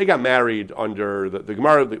that if they got married under the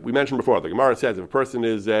Gemara that we mentioned before, the Gemara says if a person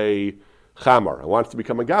is a chamar and wants to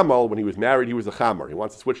become a gamal, when he was married he was a chamar. He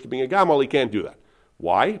wants to switch to being a gamal, he can't do that.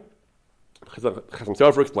 Why? Chasam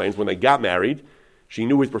Sofer explains when they got married, she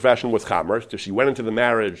knew his profession was chamar, so she went into the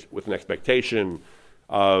marriage with an expectation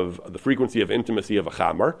of the frequency of intimacy of a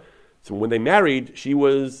chamar. So when they married, she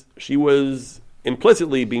was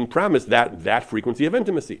implicitly being promised that frequency of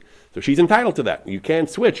intimacy. So she's entitled to that. You can't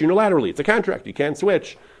switch unilaterally. It's a contract. You can't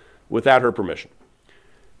switch without her permission.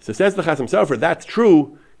 So says the Chasam Sofer, that's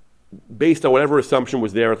true based on whatever assumption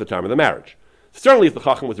was there at the time of the marriage. Certainly if the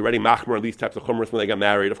Chacham was already machmer on these types of chumras when they got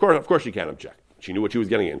married, of course she can't object. She knew what she was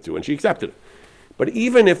getting into and she accepted it. But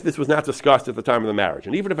even if this was not discussed at the time of the marriage,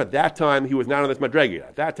 and even if at that time he was not on this madrega,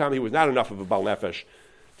 at that time he was not enough of a bal nefesh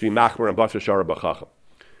to be machmer and basar shara b'chacham,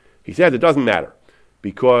 he said it doesn't matter,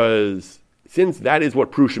 because since that is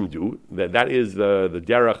what prushim do, that is the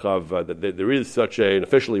derech of, that there is such an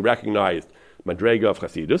officially recognized madrega of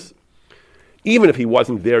Chasidus, even if he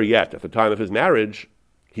wasn't there yet at the time of his marriage,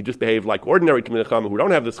 he just behaved like ordinary Talmidei Chacham who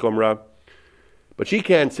don't have this chumrah. But she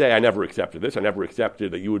can't say, I never accepted this. I never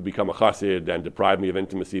accepted that you would become a chassid and deprive me of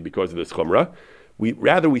intimacy because of this chumrah.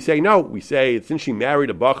 We say no. We say, since she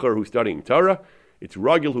married a bacher who's studying Torah, it's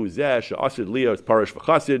ragil hu zeh she'asid liya is parish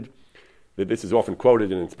v'chassid. That this is often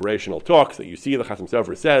quoted in inspirational talks, that you see the Chasam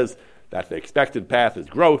Sofer says that the expected path is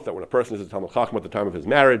growth, that when a person is a Talmid Chacham at the time of his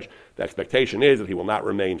marriage, the expectation is that he will not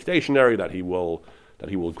remain stationary, that he will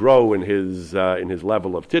grow in his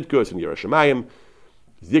level of Tidkus and Yerushalayim.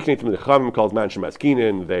 Ziknei Talmidei Chacham calls man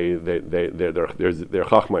shemaskinin, their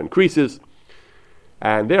Chachma increases.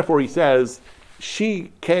 And therefore he says,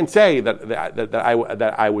 she can't say that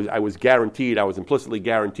I was guaranteed, I was implicitly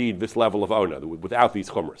guaranteed this level of Ona without these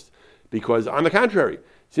chumras. Because on the contrary,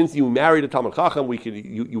 since you married a Talmid Chacham,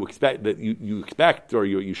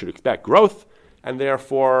 you should expect growth, and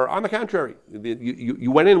therefore, on the contrary,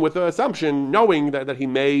 you went in with the assumption, knowing that he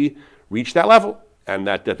may reach that level, and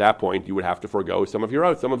that at that point you would have to forego some of your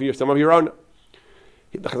own. The Chasam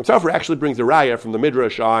Sofer actually brings a raya from the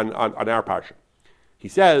Midrash on our parsha. He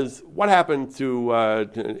says, what happened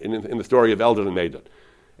in the story of Eldad and Medad?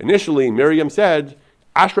 Initially, Miriam said,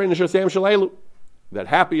 Ashrei neshosayim shel elu, that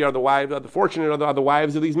happy are the wives, the fortunate are the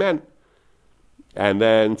wives of these men. And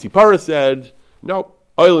then Tzipora said, no,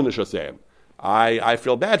 oil neshosayim. I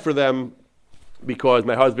feel bad for them because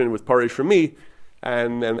my husband was parish from me,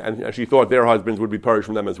 and she thought their husbands would be parish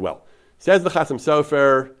from them as well. Says the Chasam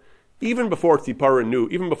Sofer, even before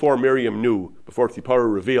Miriam knew, before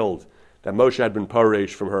Tzipora revealed that Moshe had been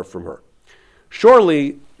parish from her.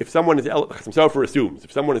 Surely, if someone is, Chasam Sofer assumes,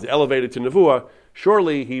 if someone is elevated to Nevuah,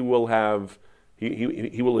 surely he will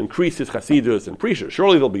increase his chasidus and prisha.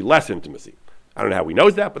 Surely there'll be less intimacy. I don't know how he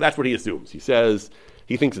knows that, but that's what he assumes. He says,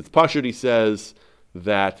 he thinks it's pashut. He says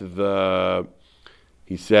b'li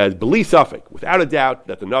safek, without a doubt,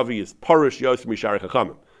 that the Navi is parish yosef mishari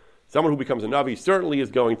chachamim. Someone who becomes a Navi certainly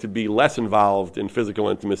is going to be less involved in physical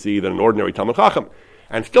intimacy than an ordinary Talmid Chacham.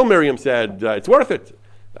 And still Miriam said, it's worth it.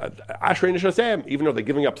 Ashrei neshosayim, even though they're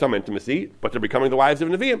giving up some intimacy, but they're becoming the wives of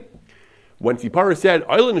Nevi'im. When Tzipora said,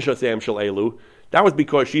 oil neshosayim shel elu, that was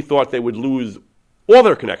because she thought they would lose all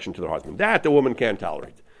their connection to their husband. That the woman can't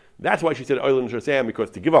tolerate. That's why she said oil neshosayim,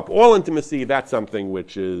 because to give up all intimacy, that's something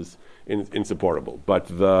which is insupportable. But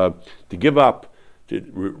to give up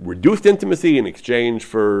reduced intimacy in exchange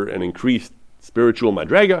for an increased spiritual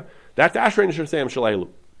madrega, that's Ashrei neshosayim shel elu.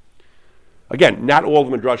 Again, not all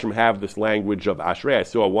the Midrashim have this language of Ashrei. I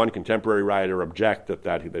saw one contemporary writer object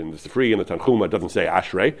that in the Sifri and the Tanchuma it doesn't say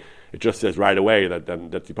Ashrei. It just says right away that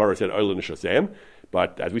Tzipora said Oil Neshosayim.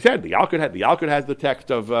 But as we said, the Yalkut has the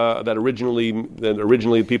text of that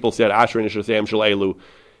originally people said Ashrei Neshosayim Shel Elu,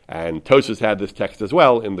 and Tosfos had this text as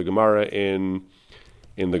well in the Gemara in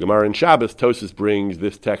the Gemara in Shabbos. Tosfos brings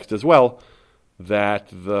this text as well, that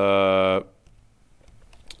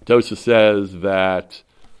Tosfos says that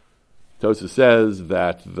the Tzipora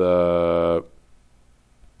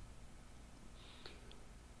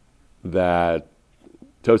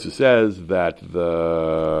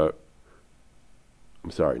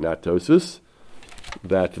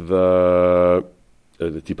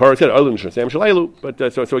said Oilin Shasam Shalelu, but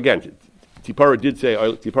so again, Tzipora did say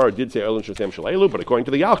Oilin Shasam Shalelu, but according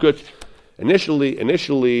to the Yalkut,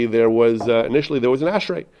 initially there was an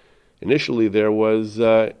Ashrei. Initially they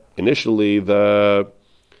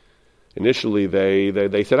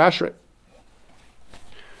said Ashrei.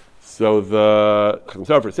 So the Chasam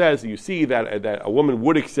Sofer says you see that a woman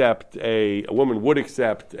would accept a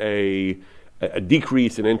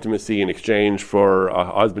decrease in intimacy in exchange for a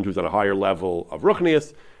husband who's on a higher level of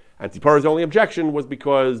ruchnius, and Tzipora's only objection was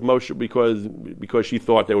because she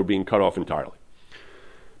thought they were being cut off entirely.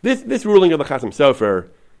 This ruling of the Chasam Sofer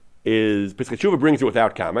is Pesach Tshuva brings it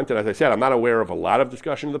without comment, and as I said, I'm not aware of a lot of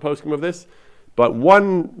discussion in the poskim of this. But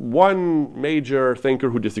one major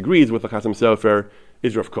thinker who disagrees with the Chasam Sofer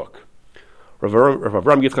is Rav Kook. Rav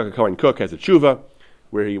Avram Yitzchak Cohen Kook has a tshuva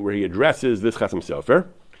where he addresses this Chasam Sofer.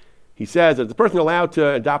 He says that the person allowed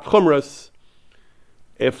to adopt chumras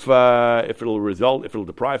if it'll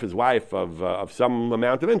deprive his wife of some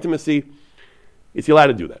amount of intimacy, is he allowed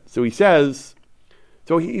to do that? So he says.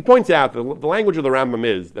 So he points out that the language of the Rambam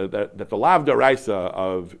is that the lav d'oraisa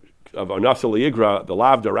of Anasa Liyigra, the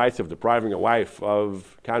lav d'oraisa of depriving a wife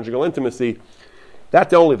of conjugal intimacy,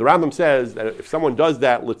 that's only, the Rambam says that if someone does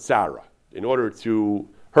that litzara, in order to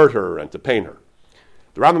hurt her and to pain her.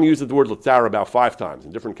 The Rambam uses the word litzara about 5 times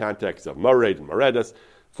in different contexts of mored and moredas.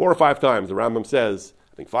 4 or 5 times the Rambam says,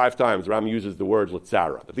 I think 5 times the Rambam uses the word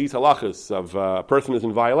litzara, that these halachas of a person is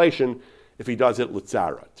in violation if he does it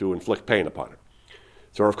litzara, to inflict pain upon her.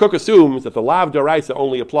 So Rav Kook assumes that the lav d'oraisa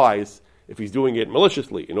only applies if he's doing it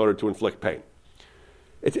maliciously in order to inflict pain.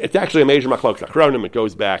 It's actually a major machlokas achronim. It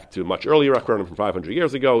goes back to much earlier achronim from 500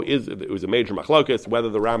 years ago. It was a major machlokas whether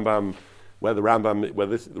the Rambam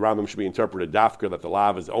should be interpreted dafka, that the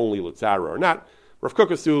lav is only litzara or not. Rav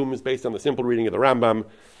Kook assumes, based on the simple reading of the Rambam,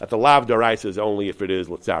 that the lav d'oraisa is only if it is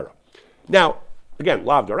litzara. Now, again,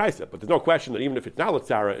 lav d'oraisa, but there's no question that even if it's not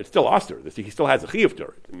litzara, it's still aser. He still has a chiyuv to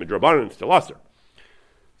it. Midrabanan, it's still aser.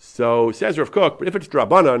 So says Rav Kook, but if it's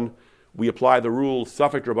drabanan, we apply the rule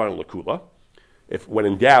safek drabanan lakula. If when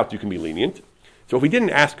in doubt, you can be lenient. So if he didn't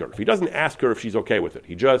ask her, if he doesn't ask her if she's okay with it,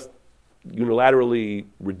 he just unilaterally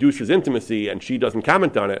reduces intimacy and she doesn't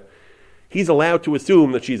comment on it, he's allowed to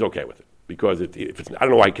assume that she's okay with it. Because if it's, I don't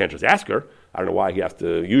know why he can't just ask her. I don't know why he has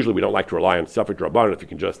to. Usually we don't like to rely on safek drabanan if you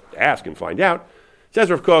can just ask and find out. Says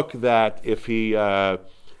Rav Kook that if he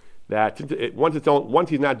that once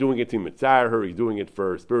he's not doing it to mitzar her, he's doing it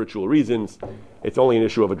for spiritual reasons. It's only an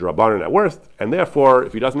issue of a drabanan at worst, and therefore,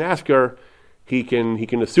 if he doesn't ask her, he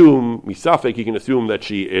can assume misafek. He can assume that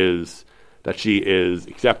she is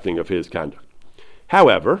accepting of his conduct.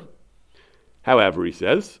 However, he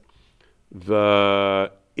says,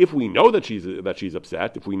 if we know that she's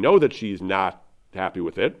upset, if we know that she's not happy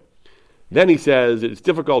with it, then he says it's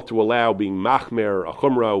difficult to allow being machmer a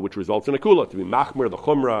chumrah, which results in a kula, to be machmer the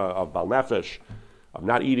chumrah of bal nefesh, of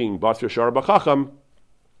not eating basar shar b'chacham,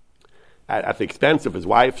 at the expense of his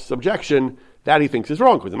wife's objection. That he thinks is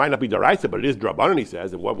wrong, because it might not be daraisa, but it is drabanan, he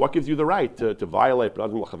says. And what gives you the right to violate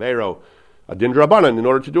b'nadin l'chavero a din drabanan in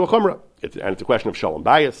order to do a chumrah? It's a question of shalom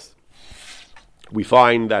bayis. We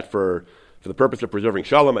find that for the purpose of preserving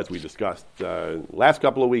shalom, as we discussed last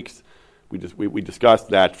couple of weeks, we discussed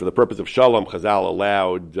that for the purpose of shalom, Chazal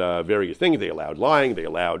allowed various things. They allowed lying. They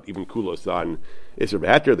allowed even kulos on Isser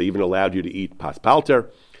Beheter. They even allowed you to eat pas palter.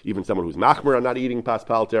 Even someone who's machmer on not eating pas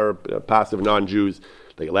palter, pas of non-Jews,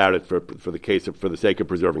 they allowed it for the sake of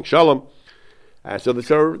preserving shalom. So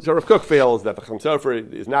Rav Kook feels that the Chacham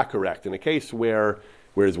Sofer is not correct in a case where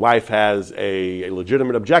his wife has a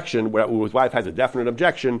legitimate objection, where his wife has a definite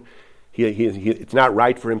objection. It's not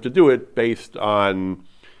right for him to do it based on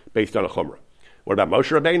a chumrah. What about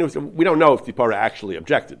Moshe Rabbeinu? We don't know if Tzipora actually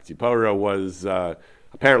objected. Tzipora was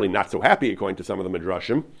apparently not so happy, according to some of the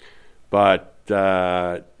midrashim, but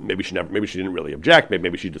maybe she didn't really object.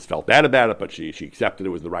 Maybe she just felt bad about it, but she accepted it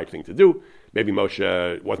was the right thing to do. Maybe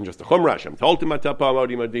Moshe wasn't just a chumrah. Hashem told him atapa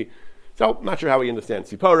modi modi. So I'm not sure how he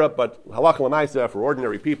understands Tzipora, but halacha l'maisa for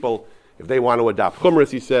ordinary people, if they want to adopt chumras,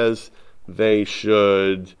 he says they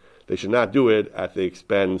should not do it at the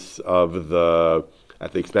expense of their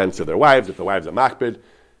wives. If the wives are makbid,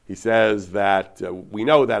 he says that we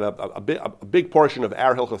know that a big portion of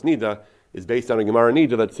our Hilchos Nida is based on a Gemara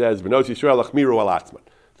Nida that says V'nos Yisrael achmiru al atzman.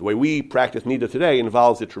 The way we practice Nida today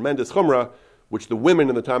involves a tremendous chumrah, which the women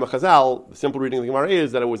in the time of Chazal, the simple reading of the Gemara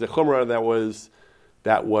is that it was a chumrah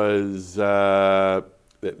that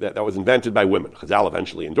was invented by women. Chazal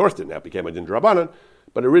eventually endorsed it, and that became a din drabanan,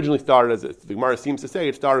 but originally started as, the Gemara seems to say,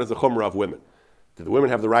 it started as a chumrah of women. Do the women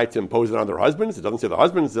have the right to impose it on their husbands? It doesn't say the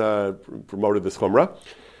husbands promoted this chumrah.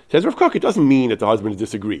 Says Rav Kook, it doesn't mean that the husbands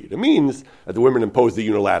disagreed. It means that the women imposed it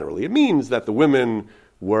unilaterally. It means that the women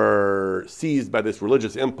were seized by this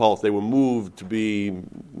religious impulse. They were moved to be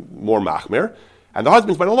more machmer, and the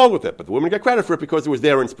husbands went along with it. But the women get credit for it because it was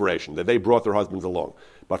their inspiration, that they brought their husbands along.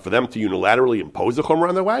 But for them to unilaterally impose a chumrah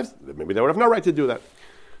on their wives, maybe they would have no right to do that.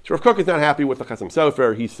 So Rav Kook is not happy with the Chasam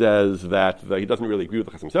Sofer. He says that he doesn't really agree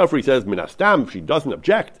with the Chasam Sofer. He says, minastam, if she doesn't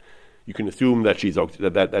object, you can assume that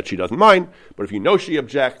that she doesn't mind. But if you know she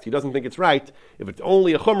objects, he doesn't think it's right. If it's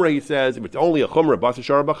only a chumrah, he says, if it's only a chumrah, basar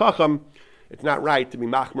shara b'chacham, it's not right to be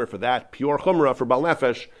machmer for that pure chumrah for bal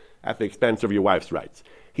nefesh at the expense of your wife's rights.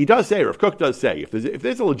 He does say, Rav Kook does say, if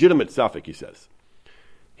there's a legitimate suffix,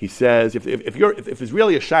 he says if there's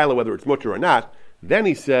really a shaila whether it's mutter or not, then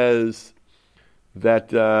he says that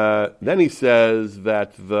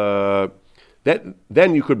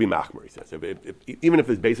then you could be machmer. He says even if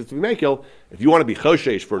there's basis to be makil, if you want to be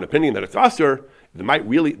choshesh for an opinion that it's asur,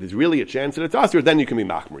 there's really a chance that it's asur, then you can be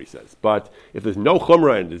machmer. He says, but if there's no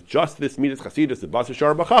chumrah and there's just this midas chasidus of basar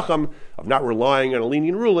shar b'chacham of not relying on a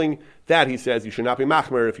lenient ruling, that he says you should not be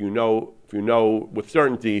machmer if you know with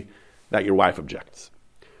certainty that your wife objects.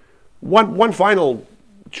 One final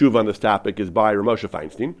tshuva on this topic is by Ramosha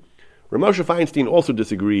Feinstein. Ramosha Feinstein also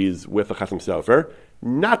disagrees with the Chasam Sofer,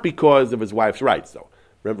 not because of his wife's rights, though.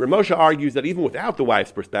 Ramosha argues that even without the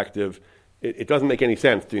wife's perspective, it doesn't make any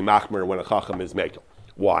sense to be machmer when a chacham is mekel.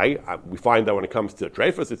 Why? We find that when it comes to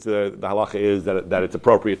treifus, the halacha is that it's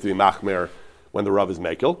appropriate to be machmer when the rav is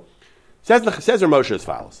mekel. Says Ramosha as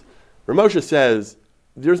follows. Ramosha says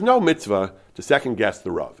there's no mitzvah to second guess the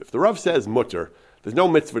rav. If the rav says mutter, there's no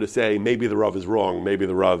mitzvah to say maybe the rav is wrong, maybe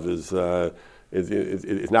the rav is not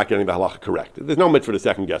getting the halacha correct. There's no mitzvah to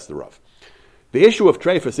second guess the rav. The issue of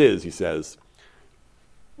treifus is, he says,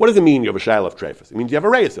 what does it mean you have a shaila of treifus? It means you have a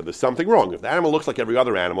reisa. There's something wrong. If the animal looks like every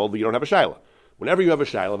other animal, you don't have a shaila. Whenever you have a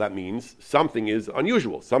shaila, that means something is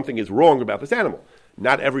unusual. Something is wrong about this animal.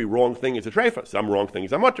 Not every wrong thing is a treifus. Some wrong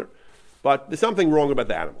things are mutter. But there's something wrong about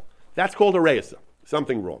the animal. That's called a reisa.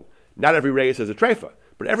 Something wrong. Not every reisa is a treifa,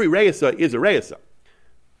 but every reisa is a reisa.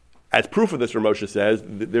 As proof of this, Ramosha says,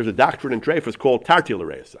 there's a doctrine in treifas called tartil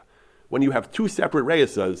reisa. When you have two separate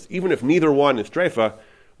reisas, even if neither one is treifa,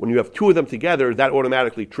 when you have two of them together, that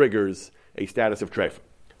automatically triggers a status of treifa.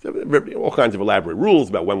 So, all kinds of elaborate rules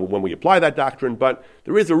about when we apply that doctrine, but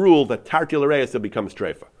there is a rule that tartil reisa becomes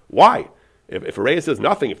treifa. Why? If a reisa is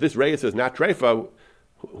nothing, if this reisa is not treifa,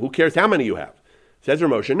 Who cares how many you have? Says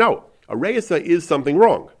Rav Moshe, no, a reisa is something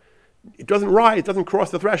wrong. It doesn't rise, it doesn't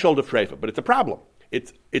cross the threshold of treifa, but it's a problem.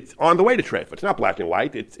 It's on the way to treifa. It's not black and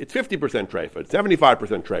white. It's 50% treifa. It's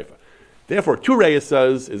 75% treifa. Therefore, 2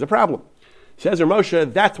 reisas is a problem. Says Rav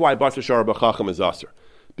Moshe, that's why Basar Shara B'Chacham is aser.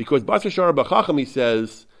 Because Basar Shara B'Chacham, he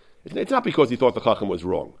says, it's not because he thought the Chacham was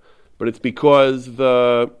wrong, but it's because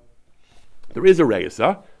there is a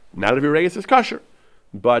reisa. Not every reisa is kosher,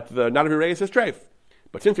 but not every reisa is treif.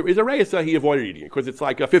 But since there is a reisa, he avoided eating it because it's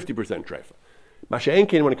like a 50% treifa.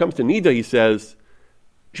 Masha'enkin, when it comes to Nida, he says,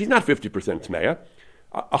 she's not 50% Tmeya.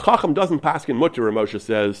 A Chacham doesn't paskin mutter, Rav Moshe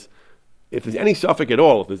says, if there's any suffix at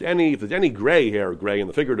all, if there's any gray here, gray in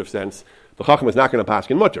the figurative sense, the Chacham is not going to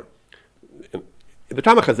paskin mutter. In the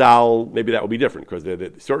time of Chazal, maybe that would be different, because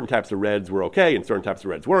certain types of reds were okay, and certain types of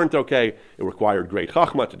reds weren't okay. It required great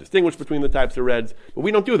Chachma to distinguish between the types of reds, but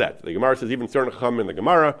we don't do that. The Gemara says even certain Chacham in the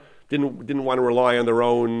Gemara didn't want to rely on their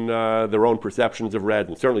own perceptions of red,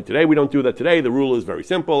 and certainly today we don't do that. Today the rule is very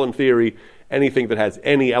simple in theory. Anything that has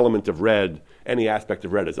any element of red, any aspect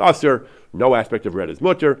of red is aser, no aspect of red is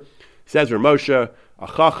mutter. Says Rav Moshe, a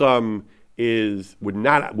Chacham would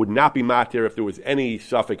not be matir if there was any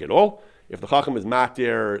suffix at all. If the Chacham is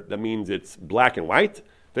matir, that means it's black and white.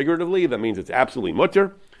 Figuratively, that means it's absolutely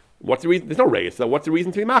mutter. What's the reason? There's no reis, so what's the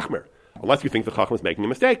reason to be machmer? Unless you think the Chacham is making a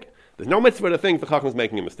mistake. There's no mitzvah to think the Chacham is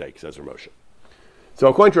making a mistake, says Rav Moshe. So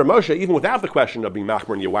according to Rav Moshe, even without the question of being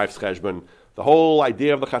machmer in your wife's cheshbon, the whole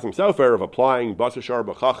idea of the Chasam Sofer, of applying Basar Shara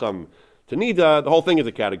B'Chacham to Nida, the whole thing is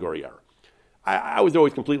a category error. I was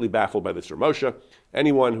always completely baffled by this Rav Moshe.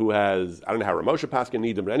 Anyone who has, I don't know how Rav Moshe paskin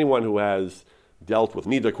Nida, but anyone who has dealt with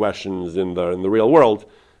Nida questions in the real world,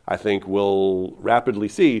 I think will rapidly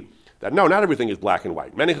see that no, not everything is black and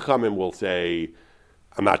white. Many Chachamim will say,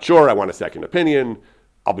 I'm not sure, I want a second opinion,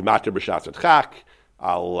 I'll be matir b'shas chak,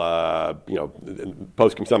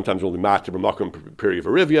 poskim sometimes will be matir b'makom peri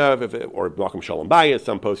v'rivya, or b'makom shalom bayis.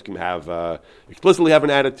 Some poskim have explicitly have an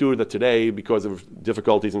attitude that today, because of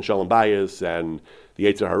difficulties in shalom bayis and the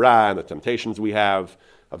Yetzer Hara and the temptations we have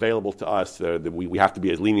available to us, we have to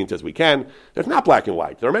be as lenient as we can. It's not black and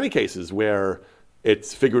white. There are many cases where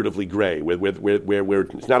it's figuratively gray, where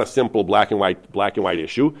it's not a simple black and white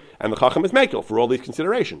issue, and the Chacham is mekel for all these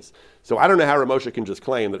considerations. So I don't know how Rav Moshe can just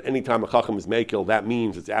claim that any time a Chacham is mekel, that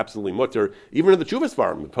means it's absolutely mutter. Even in the Tshuvas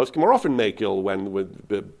farm, the poskim are often mekel when with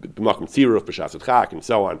b'makom tziruf, b'shas chak, and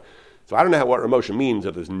so on. So I don't know what Rav Moshe means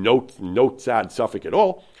that there's no tzad suffix at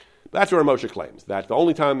all. But that's what Rav Moshe claims, that the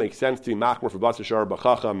only time it makes sense to be machmer for Basar Shara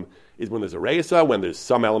B'Chacham is when there's a reisa, when there's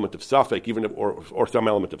some element of suffix, even if or some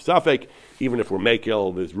element of suffix, even if we're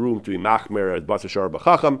mekel, there's room to be machmer as Basar Shara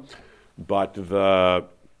B'Chacham.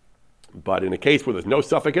 But in a case where there's no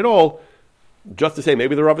suffix at all, just to say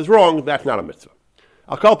maybe the Rav is wrong, that's not a mitzvah.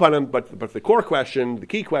 I'll call upon him, but the core question, the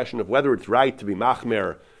key question of whether it's right to be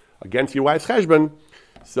machmer against your wife's cheshbon,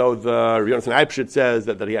 so the Rav Yonasan Eibshit says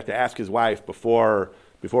that he had to ask his wife before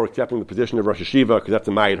accepting the position of Rosh Hashiva, because that's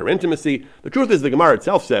a ma'id her intimacy. The truth is, the Gemara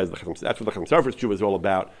itself says, that's what the Chasam Sofer's tshuva is all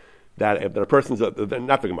about, that if a person's, not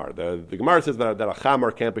the Gemara, the Gemara says that a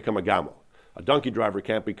chamar can't become a gamel. A donkey driver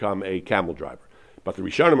can't become a camel driver. But the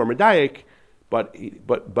Rishonim are medayik, but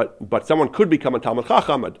someone could become a Talmud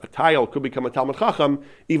Chacham, a tile could become a Talmud Chacham,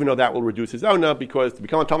 even though that will reduce his ona, because to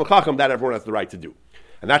become a Talmud Chacham, that everyone has the right to do.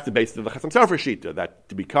 And that's the basis of the Chasam Sofer Shita, that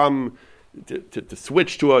to become, to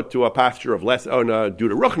switch to a posture of less ona due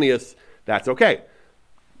to ruchnius, that's okay.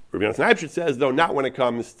 Rabbi Yonasan Eibshit says, though, not when it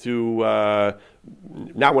comes to a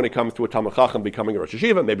Talmud Chacham becoming a Rosh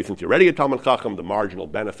Hashiva. Maybe since you're already a Talmud Chacham, the marginal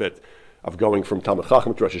benefit of going from Talmud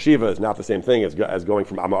Chacham to Rosh Hashiva is not the same thing as going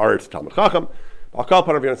from Am Ha'aretz to Talmud Chacham. I'll call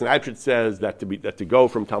upon Rabbi Yonasan Eibshit says that to go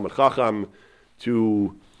from Talmud Chacham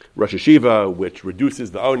to Rosh Hashiva, which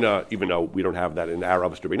reduces the ona, even though we don't have that in our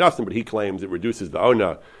Avos Rabbi Nassim, but he claims it reduces the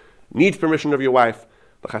ona, needs permission of your wife.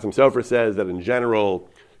 The Chasam Sofer says that in general,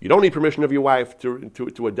 you don't need permission of your wife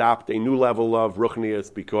to adopt a new level of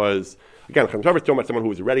ruchnius, because, again, Chasam Sofer is talking about someone who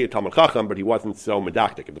was already a Talmud Chacham, but he wasn't so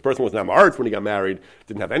medactic. If the person was an Am Ha'aretz when he got married,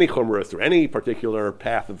 didn't have any chumrus or any particular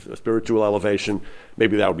path of spiritual elevation,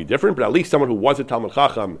 maybe that would be different, but at least someone who was a Talmud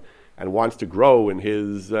Chacham and wants to grow in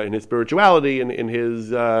his spirituality and in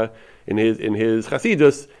his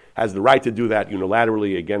chasidus has the right to do that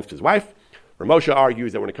unilaterally against his wife. Rav Moshe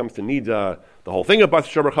argues that when it comes to Nida, the whole thing of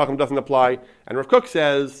Basar Shara B'Chacham doesn't apply. And Rav Kook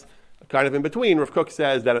says, kind of in between, Rav Kook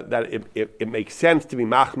says that it makes sense to be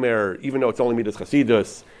machmer, even though it's only Midas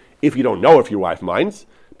Chasidus, if you don't know if your wife minds,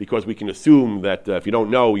 because we can assume that if you don't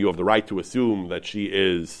know, you have the right to assume that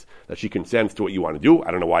she consents to what you want to do.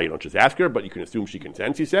 I don't know why you don't just ask her, but you can assume she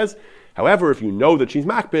consents, he says. However, if you know that she's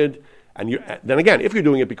makpid, And then again, if you're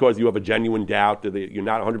doing it because you have a genuine doubt that you're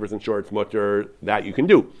not 100% sure it's mutter, that you can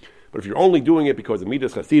do. But if you're only doing it because of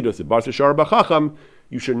midas chasidus, basa shar b'chacham,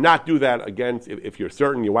 you should not do that against. If you're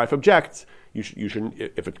certain your wife objects, you should.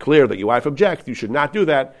 If it's clear that your wife objects, you should not do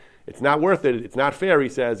that. It's not worth it. It's not fair. He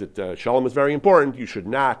says shalom is very important. You should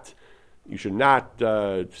not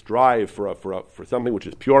strive for something which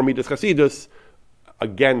is pure midas chasidus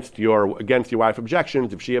against your wife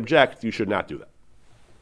objections. If she objects, you should not do that.